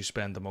those who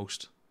spend the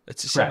most?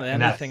 It's the same with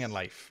anything in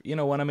life. You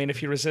know what I mean?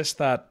 If you resist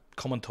that,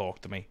 come and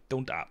talk to me.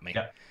 Don't at me.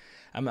 Yeah.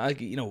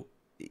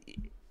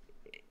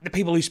 The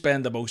people who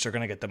spend the most are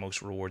going to get the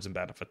most rewards and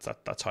benefits.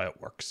 That's how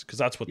it works. Because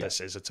that's what this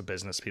is. It's a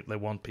business. People, they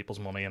want people's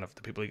money, and if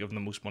the people who give them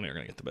the most money are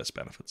going to get the best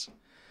benefits.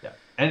 Yeah.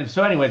 And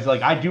so, anyways,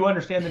 like, I do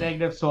understand the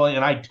negative. So,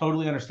 and I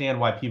totally understand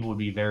why people would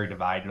be very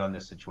divided on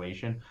this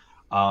situation.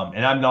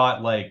 And I'm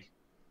not like.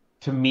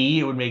 To me,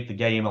 it would make the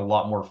game a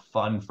lot more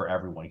fun for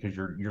everyone because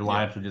your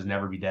lineups would just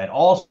never be dead.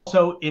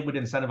 Also, it would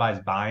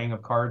incentivize buying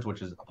of cards,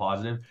 which is a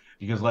positive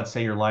because let's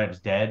say your lineup's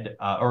dead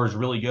or is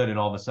really good, and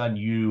all of a sudden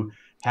you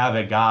have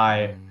a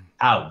guy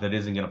out that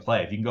isn't going to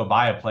play. If you can go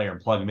buy a player and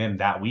plug him in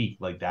that week,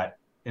 like that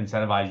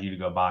incentivizes you to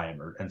go buy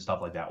him and stuff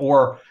like that.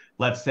 Or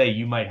let's say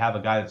you might have a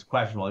guy that's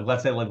questionable. Like,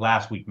 let's say like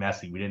last week,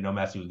 Messi. We didn't know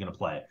Messi was going to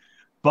play,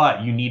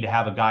 but you need to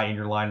have a guy in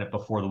your lineup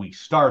before the week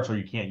starts or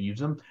you can't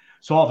use him.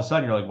 So all of a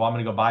sudden you're like, well, I'm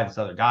going to go buy this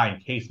other guy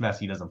in case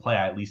Messi doesn't play.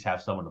 I at least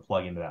have someone to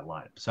plug into that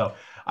lineup. So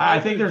I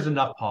think there's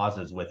enough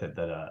positives with it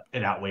that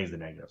it outweighs the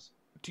negatives.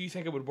 Do you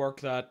think it would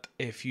work that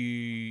if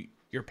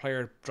your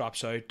player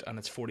drops out and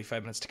it's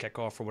 45 minutes to kick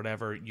off or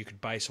whatever, you could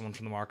buy someone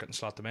from the market and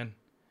slot them in?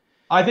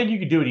 I think you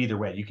could do it either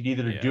way. You could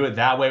either do it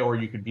that way or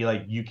you could be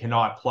like, you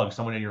cannot plug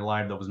someone in your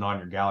lineup that was not in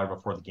your gallery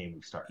before the game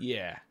week started.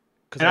 Yeah.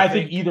 And I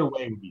think either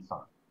way would be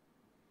fun.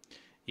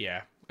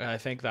 Yeah. I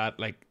think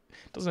that, like,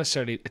 doesn't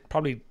necessarily, it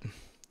probably...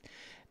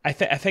 I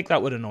think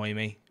that would annoy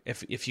me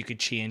if you could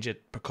change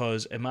it,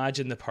 because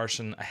imagine the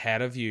person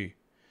ahead of you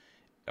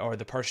or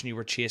the person you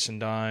were chasing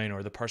down,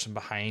 or the person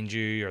behind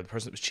you, or the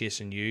person that was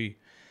chasing you,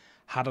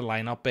 had a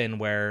lineup in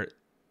where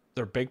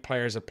their big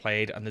players had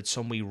played, and there'd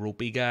some wee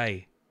ropey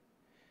guy.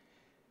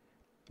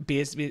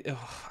 Basically,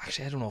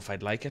 actually, I don't know if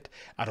I'd like it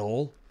at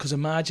all. Because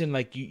imagine,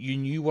 like, you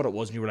knew what it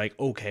was, and you were like,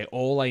 okay,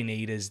 all I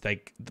need is,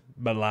 like,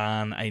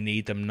 Milan. I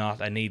need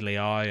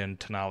Leao and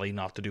Tonali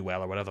not to do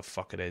well, or whatever the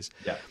fuck it is.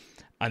 Yeah.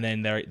 And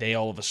then they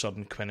all of a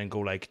sudden come in and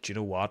go like, do you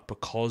know what?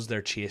 Because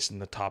they're chasing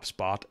the top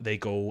spot, they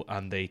go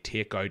and they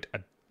take out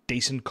a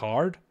decent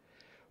card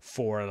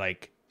for,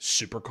 like,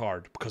 super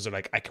card. Because they're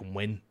like, I can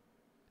win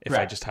if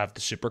I just have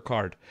the super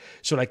card.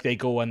 So, like, they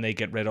go and they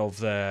get rid of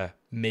the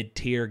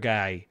mid-tier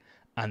guy,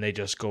 and they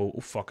just go, oh,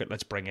 fuck it,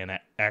 let's bring in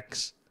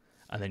X,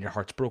 and then your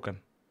heart's broken.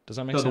 Does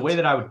that make sense? So the way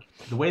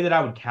that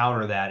I would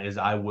counter that is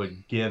I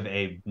would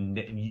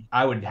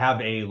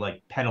have a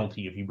like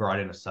penalty if you brought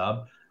in a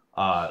sub,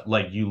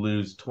 like you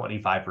lose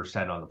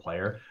 25% on the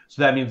player.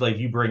 So that means like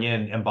you bring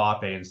in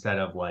Mbappe instead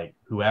of like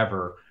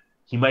whoever,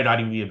 he might not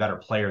even be a better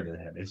player than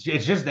him. It's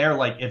just there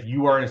like if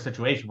you are in a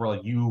situation where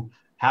like you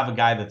have a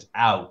guy that's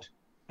out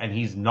and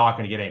he's not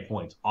going to get any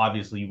points,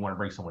 obviously you want to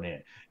bring someone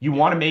in. You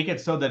want to make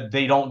it so that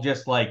they don't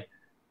just like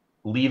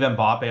leave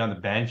Mbappe on the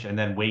bench and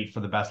then wait for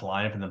the best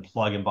lineup and then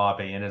plug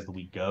Mbappe in as the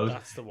week goes.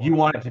 You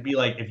want it to be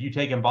like if you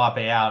take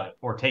Mbappe out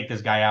or take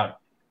this guy out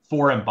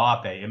for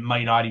Mbappe, it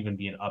might not even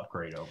be an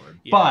upgrade over him.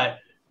 Yeah. But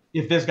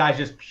if this guy's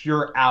just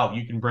pure out,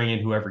 you can bring in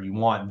whoever you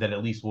want that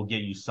at least will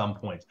get you some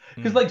points.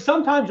 Because like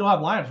sometimes you'll have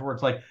lineups where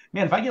it's like,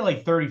 man, if I get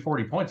like 30,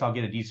 40 points, I'll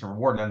get a decent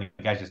reward. And then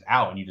the guy's just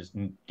out and you just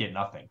get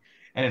nothing.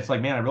 And it's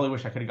like, man, I really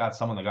wish I could have got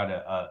someone that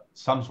got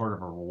some sort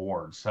of a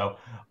reward. So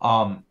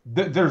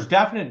there's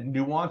definite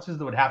nuances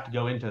that would have to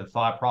go into the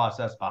thought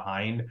process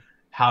behind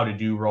how to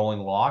do rolling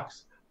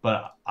locks.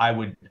 But I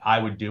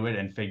would do it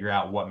and figure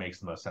out what makes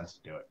the most sense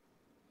to do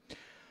it.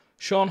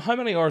 Sean, how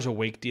many hours a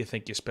week do you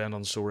think you spend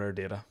on SoRare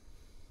data?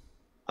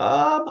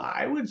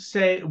 I would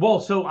say, well,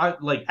 so I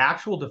like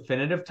actual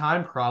definitive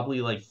time, probably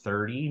like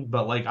 30,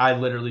 but like I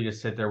literally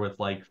just sit there with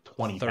like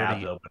 20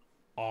 tabs open.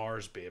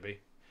 Hours, baby.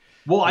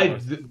 Well,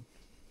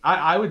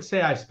 I would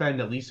say I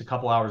spend at least a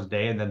couple hours a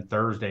day, and then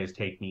Thursdays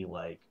take me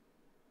like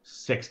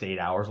 6 to 8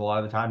 hours a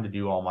lot of the time to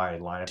do all my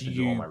lineups and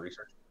do all my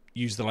research.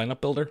 Use the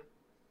lineup builder?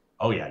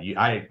 Oh yeah,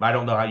 I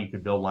don't know how you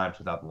could build lineups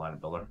without the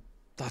lineup builder.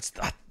 That's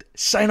that.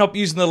 Sign up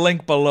using the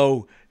link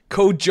below.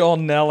 Code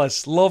John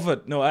Nellis. Love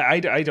it. No, I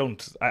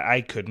don't.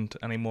 I couldn't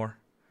anymore.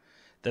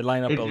 The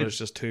lineup builder is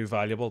just too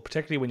valuable,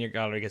 particularly when your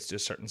gallery gets to a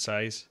certain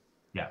size.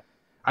 Yeah.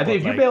 I think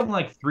if you're building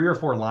like 3 or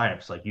 4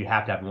 lineups, like you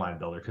have to have a lineup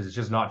builder because it's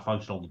just not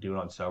functional to do it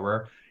on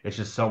SoRare. It's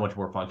just so much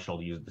more functional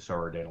to use the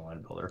SoRare data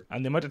lineup builder.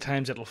 And the amount of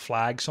times it'll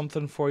flag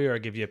something for you or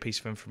give you a piece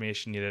of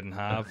information you didn't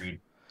have.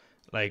 Agreed.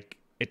 Like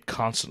it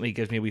constantly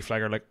gives me a wee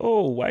flagger like,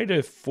 oh, why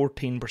do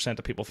 14%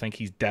 of people think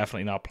he's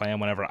definitely not playing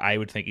whenever I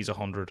would think he's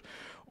 100?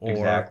 Or,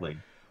 exactly.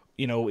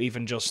 You know,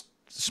 even just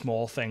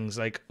small things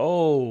like,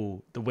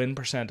 oh, the win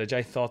percentage.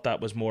 I thought that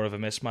was more of a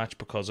mismatch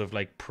because of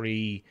like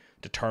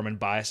predetermined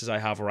biases I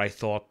have, where I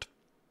thought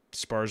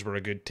Spurs were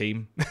a good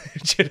team.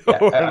 You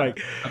know, like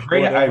a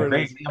great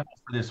example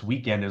for this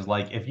weekend is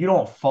like if you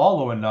don't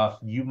follow enough,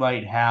 you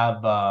might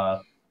have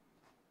Jun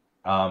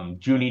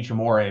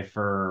Ichimura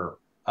for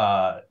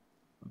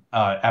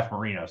F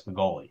Marinos, the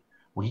goalie.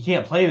 Well, he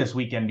can't play this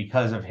weekend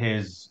because of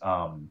his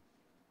loan.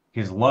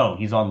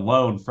 He's on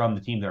loan from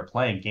the team they're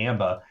playing,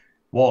 Gamba.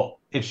 Well,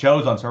 it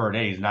shows on server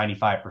days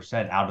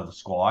 95% out of the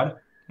squad.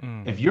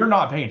 If you're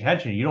not paying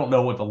attention, you don't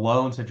know what the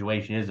loan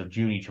situation is of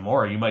Jun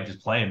Ichimura. You might just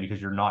play him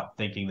because you're not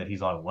thinking that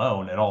he's on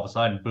loan, and all of a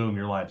sudden, boom,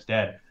 your lineup's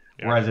dead.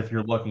 Yeah. Whereas if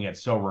you're looking at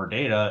SoRare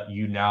data,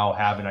 you now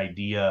have an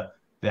idea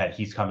that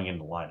he's coming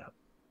into the lineup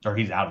or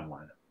he's out of the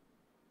lineup.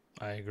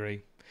 I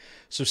agree.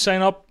 So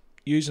sign up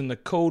using the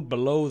code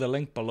below, the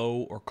link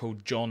below, or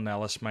code John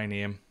Nellis, my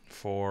name,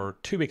 for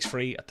 2 weeks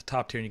free at the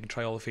top tier, and you can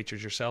try all the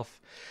features yourself.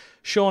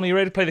 Sean, are you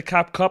ready to play the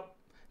Cap Cup?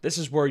 This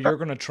is where you're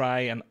going to try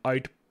and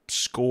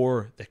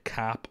outscore the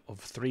cap of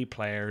 3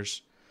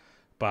 players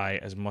by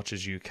as much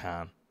as you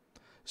can.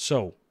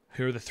 So,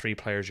 who are the 3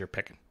 players you're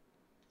picking?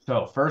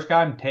 So, first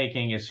guy I'm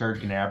taking is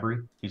Serge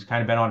Gnabry. He's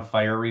kind of been on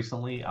fire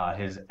recently.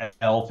 His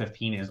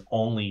L15 is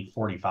only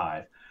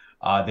 45.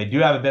 They do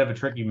have a bit of a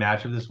tricky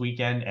matchup this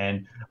weekend.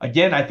 And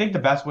again, I think the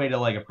best way to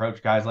like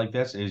approach guys like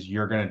this is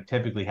you're going to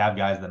typically have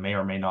guys that may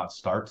or may not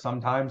start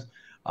sometimes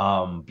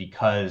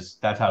because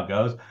that's how it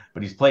goes.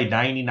 But he's played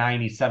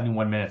 90,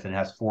 71 minutes and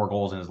has 4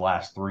 goals in his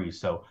last 3.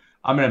 So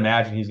I'm going to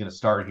imagine he's going to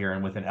start here.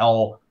 And with an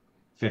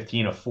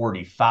L15 of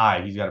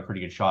 45, he's got a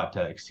pretty good shot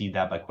to exceed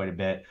that by quite a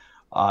bit.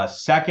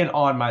 Second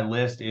on my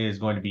list is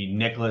going to be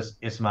Nicholas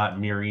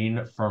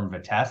Ismat-Mirin from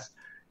Vitesse.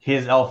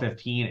 His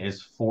L15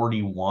 is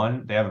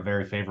 41. They have a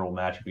very favorable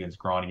matchup against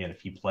Groningen.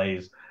 If he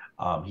plays,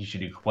 he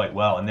should do quite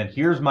well. And then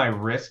here's my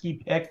risky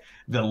pick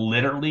that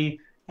literally,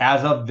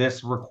 as of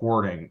this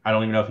recording, I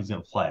don't even know if he's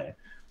going to play.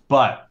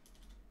 But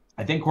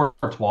I think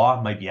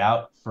Courtois might be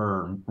out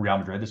for Real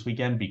Madrid this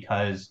weekend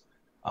because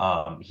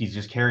he's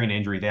just carrying an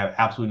injury. They have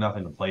absolutely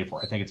nothing to play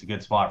for. I think it's a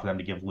good spot for them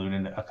to give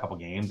Lunin a couple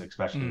games,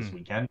 especially this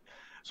weekend.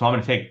 So I'm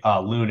going to take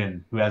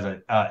Lunan, who has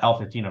a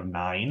L15 of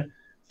 9,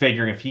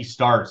 figuring if he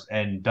starts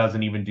and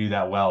doesn't even do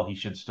that well, he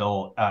should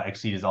still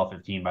exceed his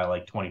L15 by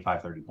like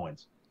 25, 30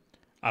 points.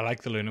 I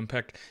like the Lunan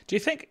pick. Do you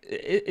think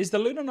is the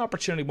Lunan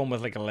opportunity one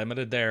with like a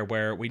limited there,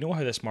 where we know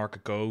how this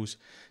market goes?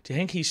 Do you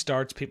think he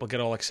starts, people get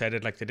all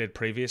excited like they did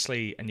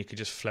previously, and you could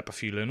just flip a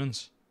few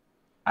Lunans?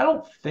 I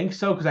don't think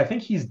so because I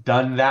think he's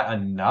done that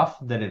enough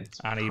that it's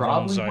And he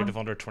runs probably out one. of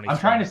under I'm 23 in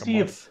trying to like a see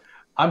if month.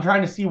 I'm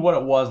trying to see what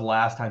it was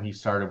last time he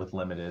started with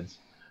limiteds.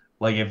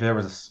 Like if there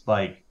was a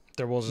spike.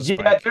 There was a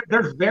Yeah, spike.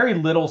 there's very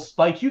little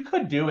spike. You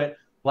could do it.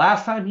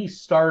 Last time he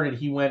started,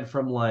 he went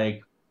from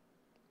like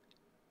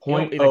He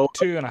point oh like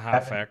two and a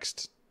half 0.07.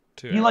 x,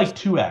 two He x. like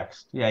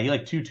 2x. Yeah, he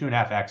like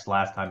 2.5x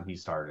last time he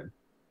started.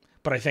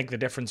 But I think the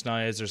difference now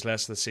is there's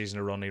less of the season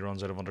to run. He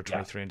runs out of under Yeah.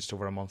 23 in just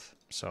over a month.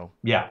 So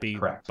Yeah, be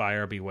correct.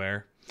 buyer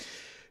beware.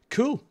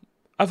 Cool.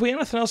 Have we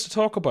anything else to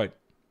talk about?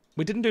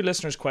 We didn't do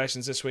listeners'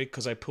 questions this week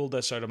because I pulled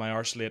this out of my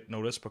arse late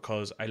notice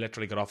because I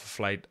literally got off a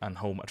flight and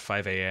home at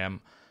 5 a.m.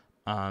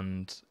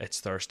 and it's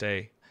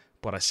Thursday.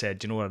 But I said,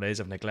 do you know what it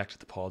is? I've neglected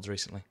the pods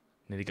recently.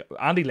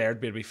 Andy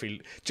Laird made me feel.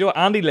 Do you know what?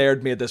 Andy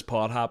Laird made this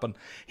pod happen.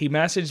 He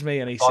messaged me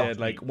and he said,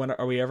 like, when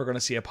are we ever going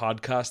to see a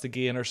podcast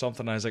again or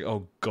something? And I was like,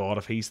 oh God,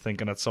 if he's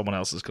thinking that someone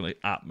else is going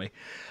to at me,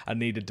 I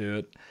need to do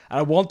it. And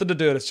I wanted to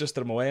do it. It's just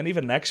that I'm away, and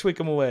even next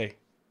week I'm away.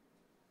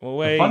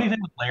 The funny thing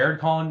with Laird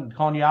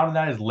calling you out on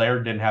that is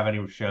Laird didn't have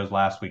any shows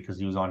last week because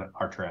he was on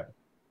our trip.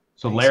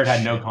 So Laird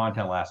had no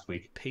content last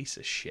week. Piece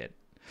of shit.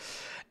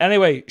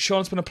 Anyway, Sean,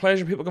 it's been a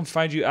pleasure. People can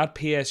find you at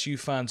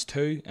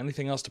PsuFans2.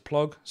 Anything else to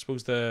plug? I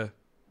suppose the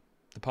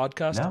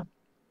podcast?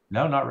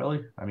 No, not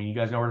really. I mean, you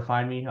guys know where to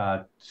find me.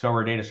 So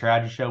we're a data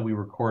strategy show. We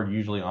record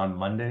usually on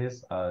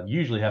Mondays.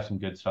 Usually have some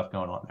good stuff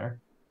going on there.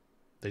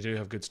 They do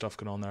have good stuff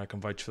going on there. I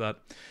can vouch for that.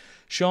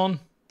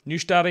 Sean, new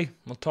daddy.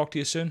 I'll talk to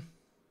you soon.